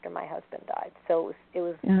actually after my husband died. So it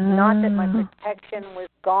was not that my protection was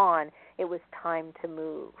gone. It was time to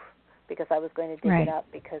move because I was going to dig it up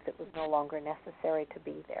because it was no longer necessary to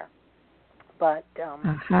be there. But,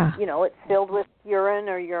 it's filled with urine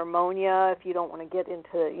or your ammonia if you don't want to get into,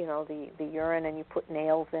 the urine, and you put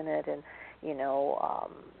nails in it and,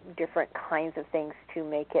 different kinds of things to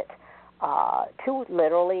make it, to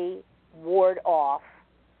literally ward off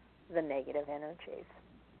the negative energies.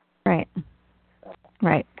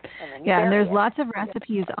 Right. And there's lots of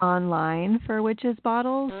recipes online for witches'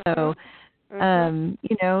 bottles. So,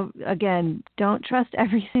 again, don't trust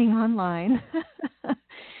everything online.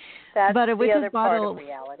 That's but a witch's the other bottle, part of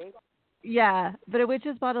reality. Yeah, but a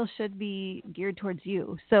witch's bottle should be geared towards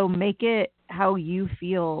you. So make it how you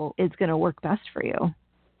feel is going to work best for you.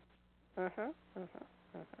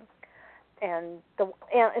 And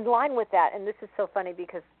in line with that, and this is so funny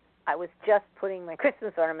because I was just putting my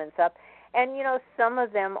Christmas ornaments up, and, some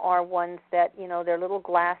of them are ones that, they're little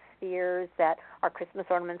glass spheres that are Christmas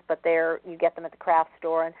ornaments, but you get them at the craft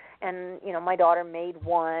store, and my daughter made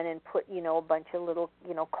one and put, a bunch of little,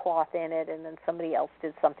 cloth in it, and then somebody else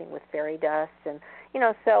did something with fairy dust, and,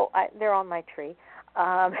 so they're on my tree.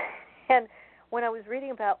 And when I was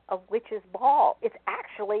reading about a witch's ball, it's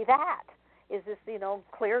actually that. Is this,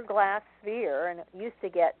 clear glass sphere, and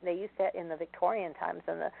they used to in the Victorian times,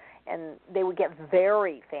 and they would get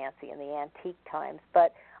very fancy in the antique times,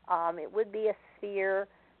 but it would be a sphere,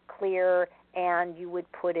 clear, and you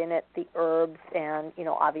would put in it the herbs, and,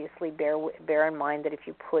 obviously bear in mind that if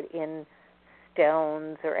you put in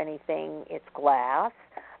stones or anything, it's glass,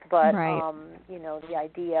 but, the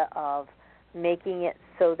idea of making it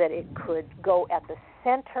so that it could go at the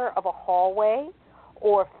center of a hallway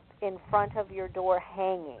or in front of your door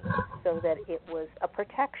hanging, so that it was a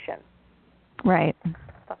protection. Right. I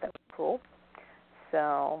thought that was cool.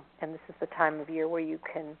 So, and this is the time of year where you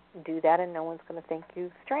can do that and no one's going to think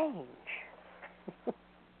you strange.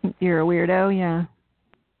 You're a weirdo, yeah.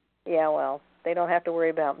 Yeah, well, they don't have to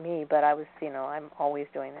worry about me, but I was, I'm always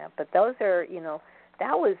doing that. But those are,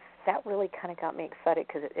 that really kind of got me excited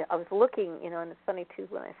because I was looking, and it's funny too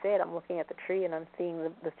when I say it, I'm looking at the tree and I'm seeing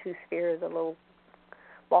the two spheres, the little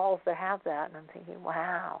balls that have that, and I'm thinking,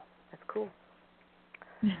 wow, that's cool.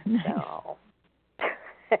 Nice. So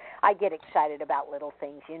I get excited about little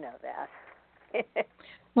things, you know that.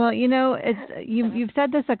 Well, it's you've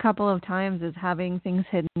said this a couple of times, is having things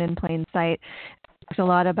hidden in plain sight. It's a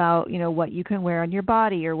lot about, what you can wear on your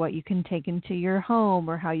body or what you can take into your home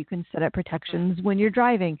or how you can set up protections when you're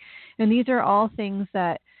driving. And these are all things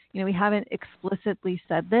that, we haven't explicitly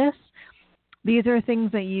said this. These are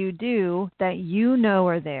things that you do that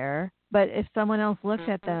are there, but if someone else looked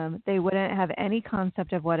at them, they wouldn't have any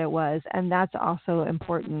concept of what it was, and that's also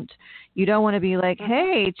important. You don't want to be like,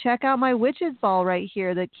 hey, check out my witch's ball right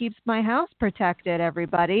here that keeps my house protected,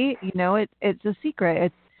 everybody. It's a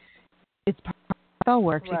secret. It's part of spell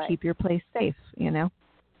work to keep your place safe,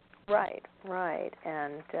 Right.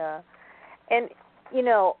 And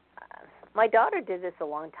my daughter did this a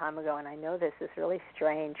long time ago, and I know this is really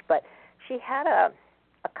strange, but she had a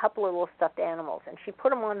couple of little stuffed animals, and she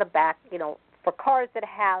put them on the back, for cars that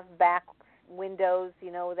have back windows,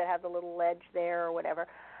 that have the little ledge there or whatever.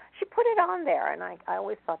 She put it on there, and I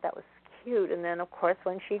always thought that was cute. And then, of course,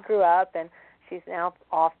 when she grew up and she's now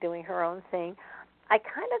off doing her own thing, I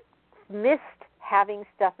kind of missed having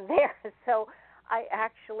stuff there. So I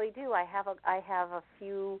actually do. I have a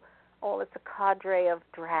few. Oh, it's a cadre of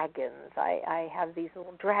dragons. I have these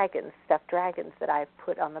little dragons, stuffed dragons that I've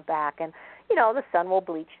put on the back. And, the sun will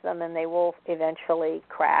bleach them and they will eventually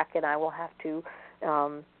crack and I will have to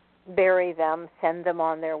bury them, send them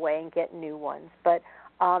on their way and get new ones. But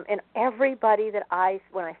and everybody that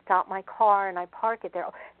when I stop my car and I park it there,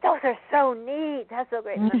 those are so neat. That's so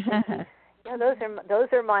great. And I'm thinking, those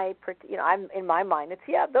are my, I'm in my mind, it's,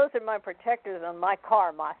 those are my protectors on my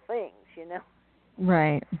car, my things,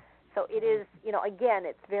 Right. So it is, again,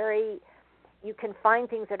 it's very, you can find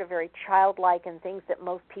things that are very childlike and things that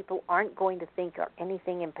most people aren't going to think are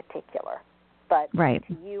anything in particular. But to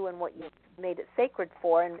you and what you've made it sacred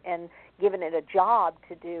for and given it a job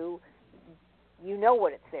to do, you know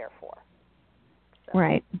what it's there for. So,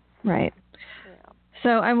 right. Yeah. So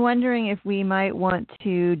I'm wondering if we might want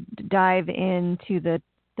to dive into the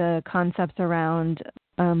concepts around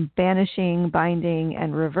banishing, binding,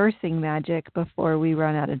 and reversing magic before we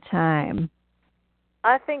run out of time.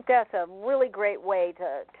 I think that's a really great way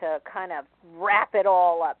to kind of wrap it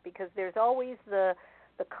all up, because there's always the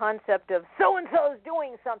concept of so-and-so is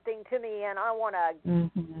doing something to me and I want to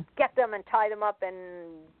get them and tie them up and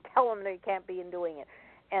tell them they can't be doing it.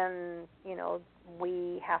 And,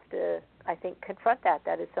 we have to, I think, confront that.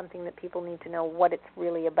 That is something that people need to know what it's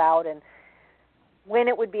really about and when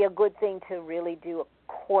it would be a good thing to really do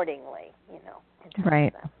accordingly,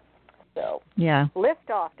 Right. So, yeah. Lift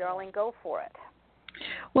off, darling, go for it.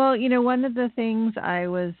 Well, one of the things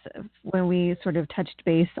when we sort of touched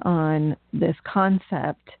base on this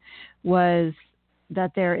concept was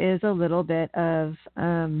that there is a little bit of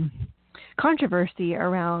controversy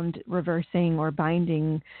around reversing or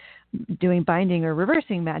doing binding or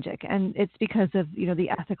reversing magic. And it's because of, the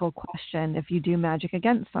ethical question if you do magic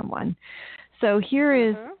against someone. So here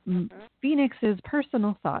is Phoenix's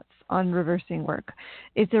personal thoughts on reversing work.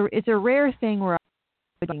 It's a rare thing where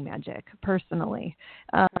I'm doing magic personally.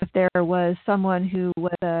 If there was someone who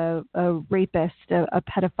was a rapist, a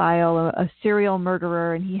pedophile, a serial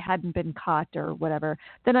murderer, and he hadn't been caught or whatever,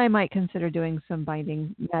 then I might consider doing some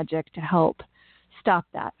binding magic to help stop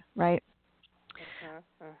that, right?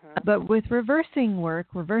 But with reversing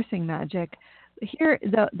magic, here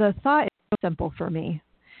the thought is simple for me.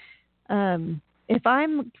 If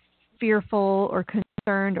I'm fearful or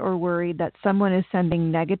concerned or worried that someone is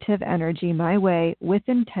sending negative energy my way with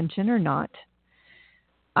intention or not,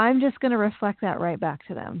 I'm just going to reflect that right back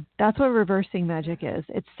to them. That's what reversing magic is.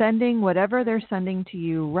 It's sending whatever they're sending to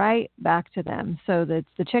you right back to them, so that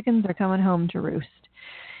the chickens are coming home to roost.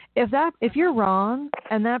 If you're wrong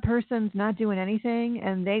and that person's not doing anything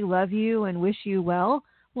and they love you and wish you well,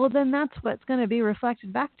 well, then that's what's going to be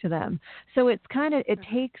reflected back to them. So it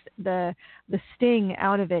takes the sting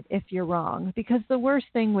out of it if you're wrong, because the worst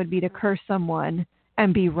thing would be to curse someone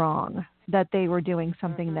and be wrong that they were doing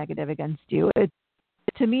something negative against you. It's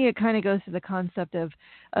to me, it kind of goes to the concept of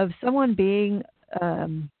someone being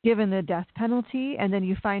given the death penalty, and then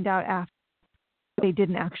you find out after they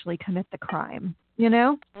didn't actually commit the crime, you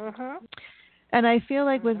know? Mm-hmm. And I feel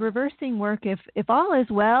like with reversing work, if all is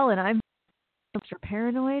well and I'm extra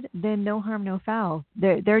paranoid, then no harm, no foul.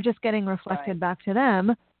 They're just getting reflected back to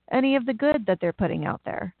them any of the good that they're putting out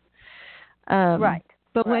there. Right.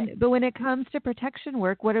 But when it comes to protection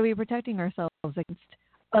work, what are we protecting ourselves against?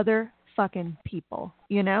 Other fucking people,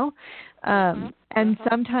 you know? And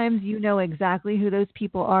sometimes you know exactly who those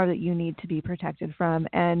people are that you need to be protected from,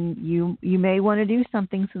 and you may want to do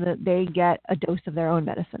something so that they get a dose of their own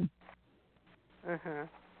medicine. Mhm.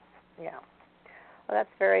 Yeah. Well, that's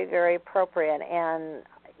very, very appropriate, and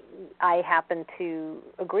I happen to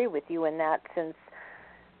agree with you in that, since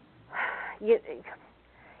you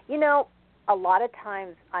know, a lot of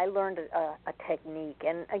times I learned a technique,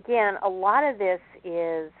 and again, a lot of this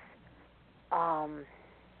is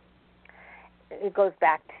it goes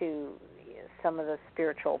back to some of the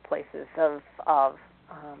spiritual places of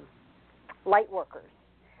light workers,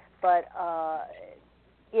 but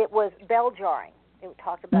it was bell jarring. It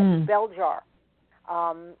talked about bell jar.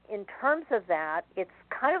 In terms of that, it's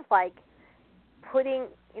kind of like putting,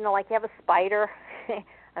 you know, like you have a spider.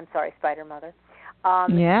 I'm sorry, Spider Mother.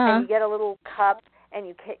 And you get a little cup, and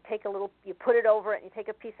you take you put it over it, and you take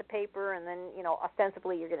a piece of paper, and then, you know,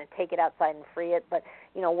 ostensibly you're going to take it outside and free it. But,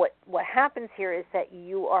 you know, what happens here is that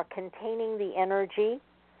you are containing the energy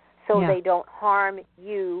so they don't harm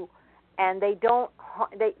you, and they don't,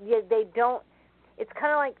 it's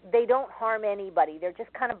kind of like they don't harm anybody. They're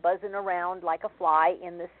just kind of buzzing around like a fly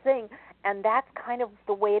in this thing, and that's kind of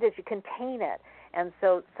the way it is. You contain it. And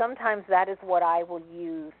so sometimes that is what I will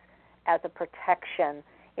use as a protection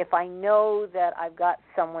if I know that I've got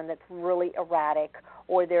someone that's really erratic,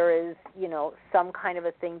 or there is, you know, some kind of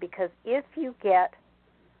a thing, because if you get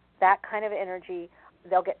that kind of energy,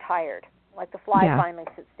 they'll get tired. Like the fly finally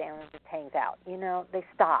sits down and just hangs out. You know, they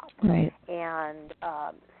stop. Right. And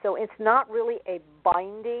so it's not really a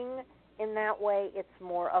binding in that way. It's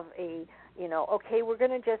more of a, you know, okay, we're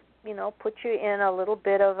going to just, you know, put you in a little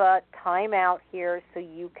bit of a timeout here so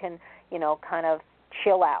you can, you know, kind of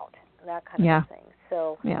chill out, that kind of thing.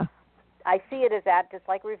 So I see it as that, just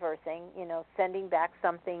like reversing, you know, sending back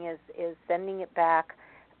something is sending it back.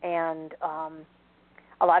 And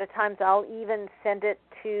a lot of times I'll even send it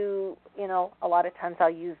to, you know, a lot of times I'll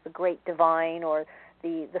use the great divine or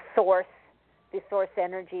the source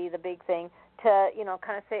energy, the big thing, to, you know,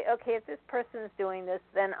 kind of say, okay, if this person is doing this,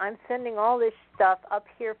 then I'm sending all this stuff up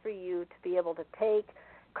here for you to be able to take,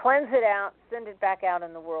 cleanse it out, send it back out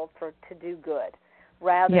in the world to do good,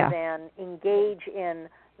 rather than engage in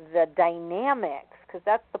the dynamics, because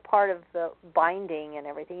that's the part of the binding and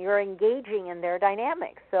everything. You're engaging in their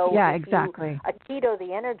dynamics. So if you Aikido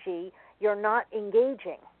the energy, you're not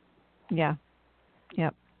engaging. Yeah.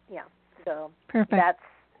 Yep. Yeah. So perfect. That's,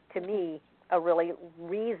 to me, a really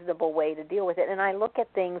reasonable way to deal with it. And I look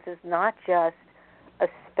at things as not just a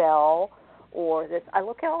spell or this. I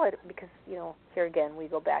look at all it because, you know, here again, we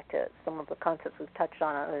go back to some of the concepts we've touched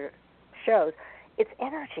on other shows. It's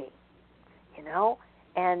energy, you know,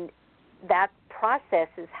 and that process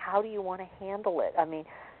is how do you want to handle it? I mean,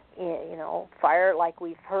 you know, fire, like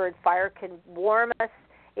we've heard, fire can warm us.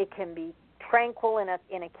 It can be tranquil in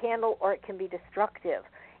a candle, or it can be destructive.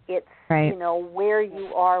 It's, you know, where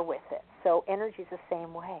you are with it. So energy is the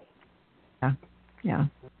same way. Yeah.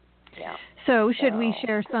 So should we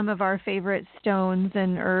share some of our favorite stones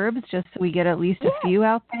and herbs just so we get at least a few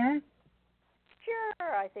out there?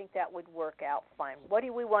 Sure, I think that would work out fine. What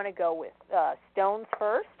do we want to go with? Stones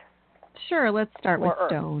first? Sure, let's start with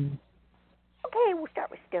stones. Okay, we'll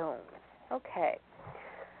start with stones. Okay.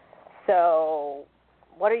 So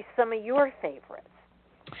what are some of your favorites?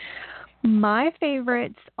 My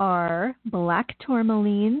favorites are black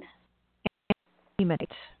tourmaline and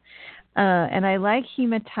hematite. And I like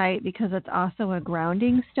hematite because it's also a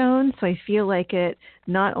grounding stone, so I feel like it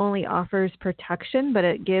not only offers protection, but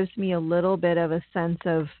it gives me a little bit of a sense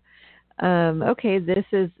of, okay, this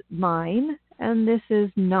is mine and this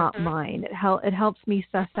is not mine. It helps me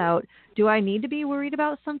suss out, do I need to be worried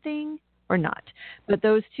about something or not? But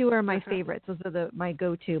those two are my favorites. Those are my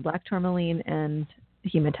go-to, black tourmaline and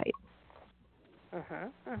hematite.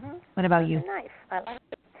 What about you? Nice. I like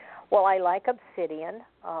it. Well, I like obsidian.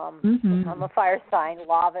 I'm a fire sign.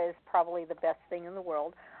 Lava is probably the best thing in the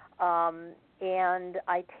world. And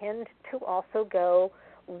I tend to also go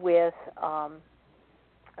with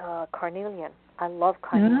carnelian. I love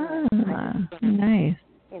carnelian. Nice.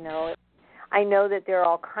 You know, I know that there are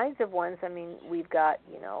all kinds of ones. I mean, we've got,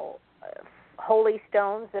 you know, holy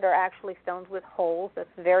stones that are actually stones with holes. That's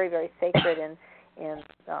very, very sacred in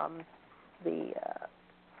the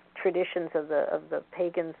traditions of the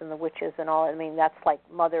pagans and the witches and all. I mean, that's like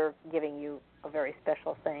Mother giving you a very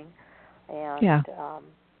special thing. And,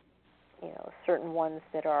 you know, certain ones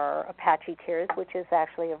that are Apache tears, which is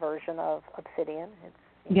actually a version of obsidian. It's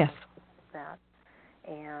yes. That.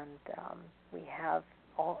 And we have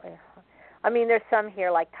all, I mean, there's some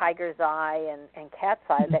here like tiger's eye and cat's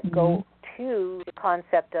eye that go to the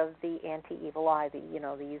concept of the anti-evil eye, the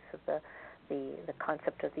use of the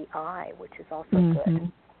concept of the eye, which is also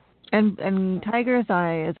good. And tiger's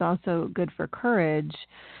eye is also good for courage.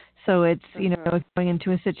 So it's, you know, going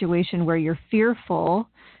into a situation where you're fearful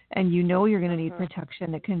and you know you're going to need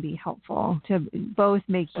protection, it can be helpful to both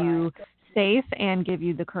make you safe and give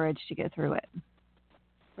you the courage to get through it.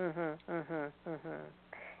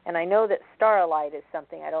 And I know that starlight is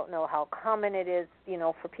something, I don't know how common it is, you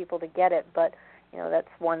know, for people to get it, but, you know, that's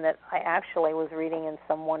one that I actually was reading in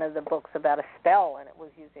one of the books about a spell, and it was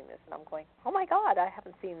using this, and I'm going, oh my God, I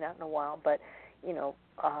haven't seen that in a while. But, you know,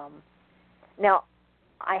 now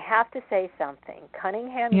I have to say something.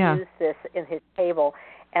 Cunningham used this in his table,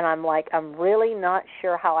 and I'm like, I'm really not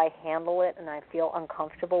sure how I handle it, and I feel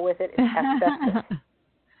uncomfortable with it. It's asbestos.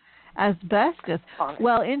 Asbestos.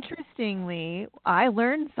 Well, interestingly, I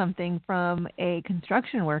learned something from a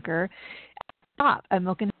construction worker. I'm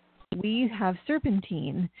looking. We have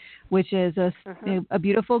serpentine, which is a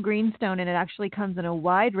beautiful green stone, and it actually comes in a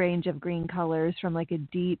wide range of green colors, from like a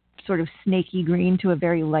deep sort of snaky green to a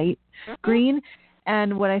very light green.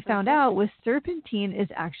 And what I found out was serpentine is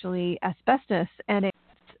actually asbestos, and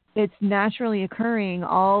it's naturally occurring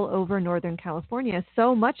all over Northern California,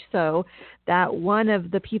 so much so that one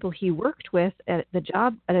of the people he worked with at a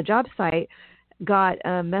job site got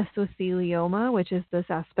mesothelioma, which is this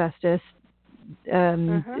asbestos.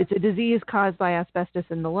 It's a disease caused by asbestos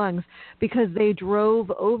in the lungs, because they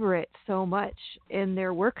drove over it so much in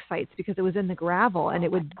their work sites because it was in the gravel and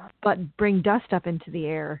it would bring dust up into the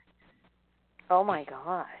air. Oh my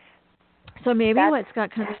gosh. So maybe what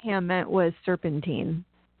Scott Cunningham meant was serpentine.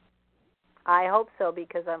 I hope so,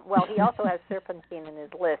 because he also has serpentine in his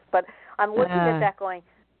list, but I'm looking at that going,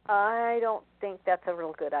 I don't think that's a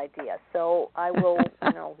real good idea. So I will,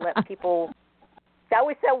 you know, let people. That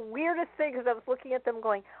was the weirdest thing, because I was looking at them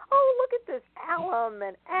going, oh, look at this alum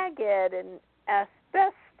and agate and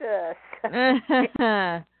asbestos.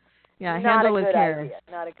 Handle with care. Idea.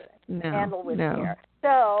 Not a good idea. Handle with care.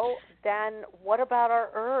 So then what about our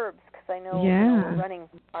herbs? Because I know, we're running,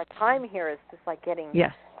 our time here is just like getting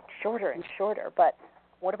shorter and shorter. But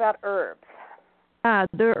what about herbs?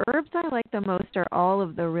 The herbs I like the most are all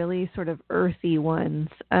of the really sort of earthy ones.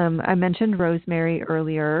 I mentioned rosemary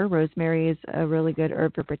earlier. Rosemary is a really good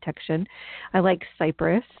herb for protection. I like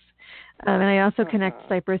cypress. And I also connect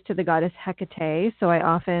cypress to the goddess Hecate. So I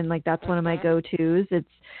often, that's one of my go-tos. It's,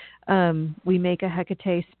 we make a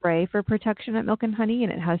Hecate spray for protection at Milk and Honey,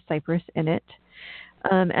 and it has cypress in it.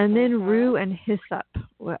 And then rue and hyssop.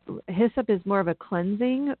 Hyssop is more of a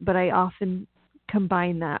cleansing, but I often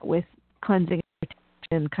combine that with cleansing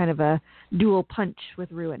and kind of a dual punch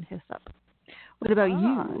with rue and hyssop. What about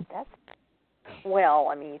you? Well,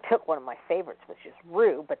 I mean, you took one of my favorites, which is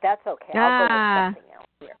rue, but that's okay. I'll go with something else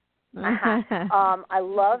here. I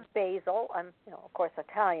love basil. I'm, of course,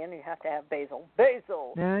 Italian. You have to have basil.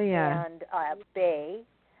 Basil. Oh, yeah. And bay.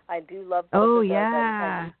 I do love both of those.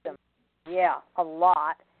 Yeah. Yeah, a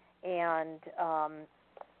lot. And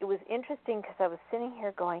it was interesting because I was sitting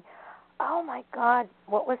here going, oh, my God,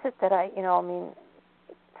 what was it that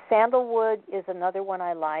sandalwood is another one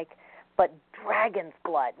I like, but dragon's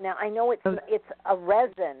blood. Now, I know it's a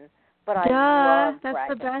resin, but I love that's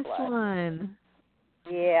dragon's the best blood. one.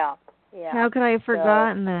 Yeah. How could I have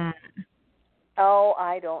forgotten that? Oh,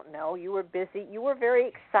 I don't know. You were busy. You were very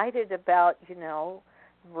excited about,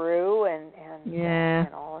 rue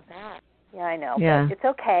and all of that. Yeah, I know. Yeah. But it's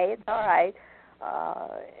okay. It's all right.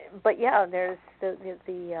 But yeah, there's the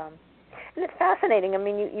it's fascinating. I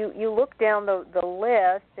mean, you look down the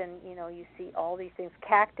list and you see all these things.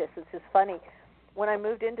 Cactus. It's just funny. When I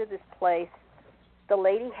moved into this place, the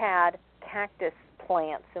lady had cactus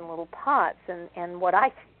plants in little pots, and what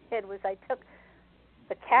I did was I took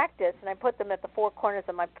the cactus and I put them at the four corners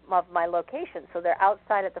of my location, so they're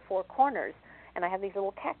outside at the four corners. And I have these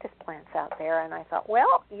little cactus plants out there, and I thought,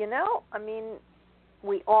 well,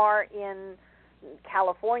 we are in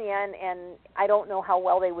California, and I don't know how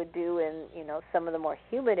well they would do in, some of the more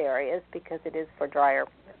humid areas because it is for drier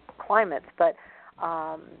climates, but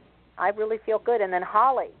I really feel good. And then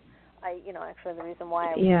holly. Actually the reason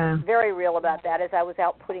why I was very real about that is I was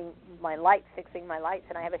out putting my lights, fixing my lights,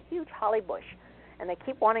 and I have a huge holly bush, and they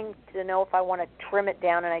keep wanting to know if I want to trim it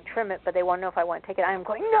down, and I trim it, but they want to know if I want to take it. I'm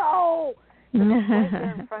going, no! It's right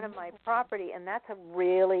there in front of my property, and that's a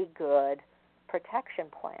really good protection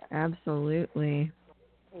plan. Absolutely.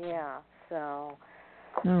 Yeah, so.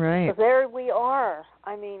 All right. So there we are.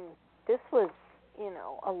 I mean, this was,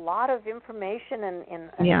 a lot of information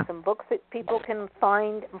and some books that people can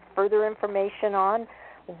find further information on.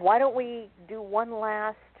 Why don't we do one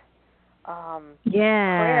last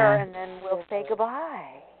prayer, and then we'll say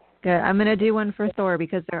goodbye. Good. I'm going to do one for Thor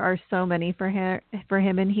because there are so many for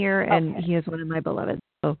him in here, and he is one of my beloveds.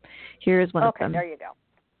 So here's one of them. Okay, there you go.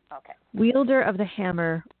 Okay. Wielder of the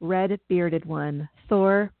hammer, red-bearded one,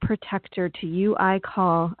 Thor, protector, to you I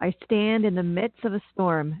call. I stand in the midst of a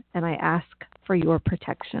storm, and I ask for your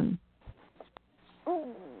protection.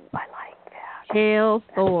 Ooh, I like that. Hail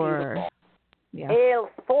Thor. Yeah. Hail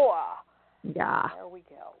Thor. Yeah. There we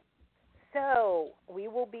go. So we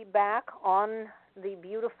will be back on the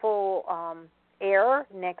beautiful air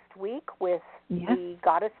next week with the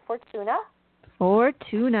goddess Fortuna.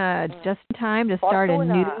 Fortuna, just in time to start a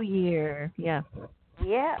new year. Yeah.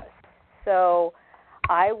 Yes. So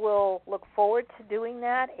I will look forward to doing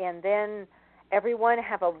that, and then everyone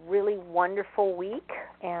have a really wonderful week.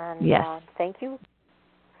 And thank you,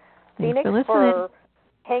 Phoenix, for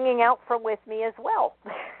hanging out with me as well.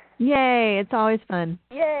 Yay! It's always fun.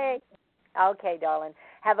 Yay! Okay, darling.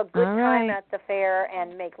 Have a good time at the fair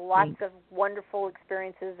and make lots of wonderful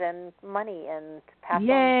experiences and money and pass on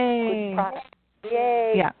good products.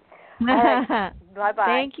 Yay. Yeah. All right. Bye-bye.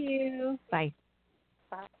 Thank you. Bye.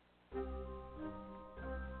 Bye.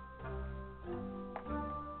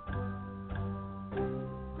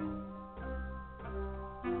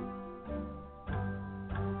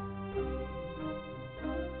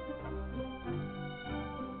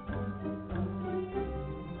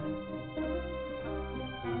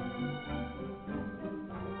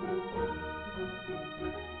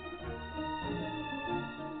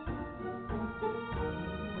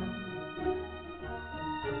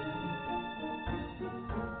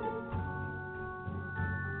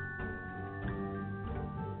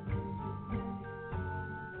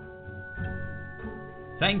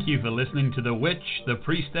 Thank you for listening to The Witch, the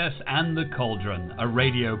Priestess, and the Cauldron, a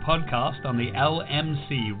radio podcast on the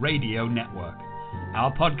LMC Radio Network.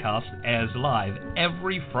 Our podcast airs live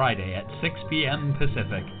every Friday at 6 p.m.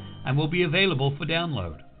 Pacific and will be available for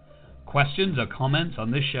download. Questions or comments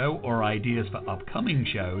on this show or ideas for upcoming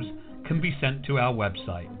shows can be sent to our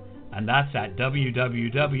website, and that's at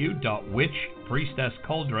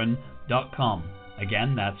www.witchpriestesscauldron.com.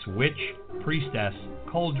 Again, that's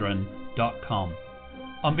witchpriestesscauldron.com.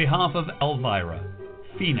 On behalf of Elvyra,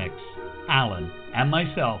 Phoenix, Alan, and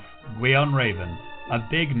myself, Gwion Raven, a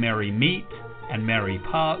big merry meet and merry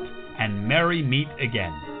part and merry meet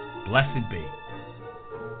again. Blessed be.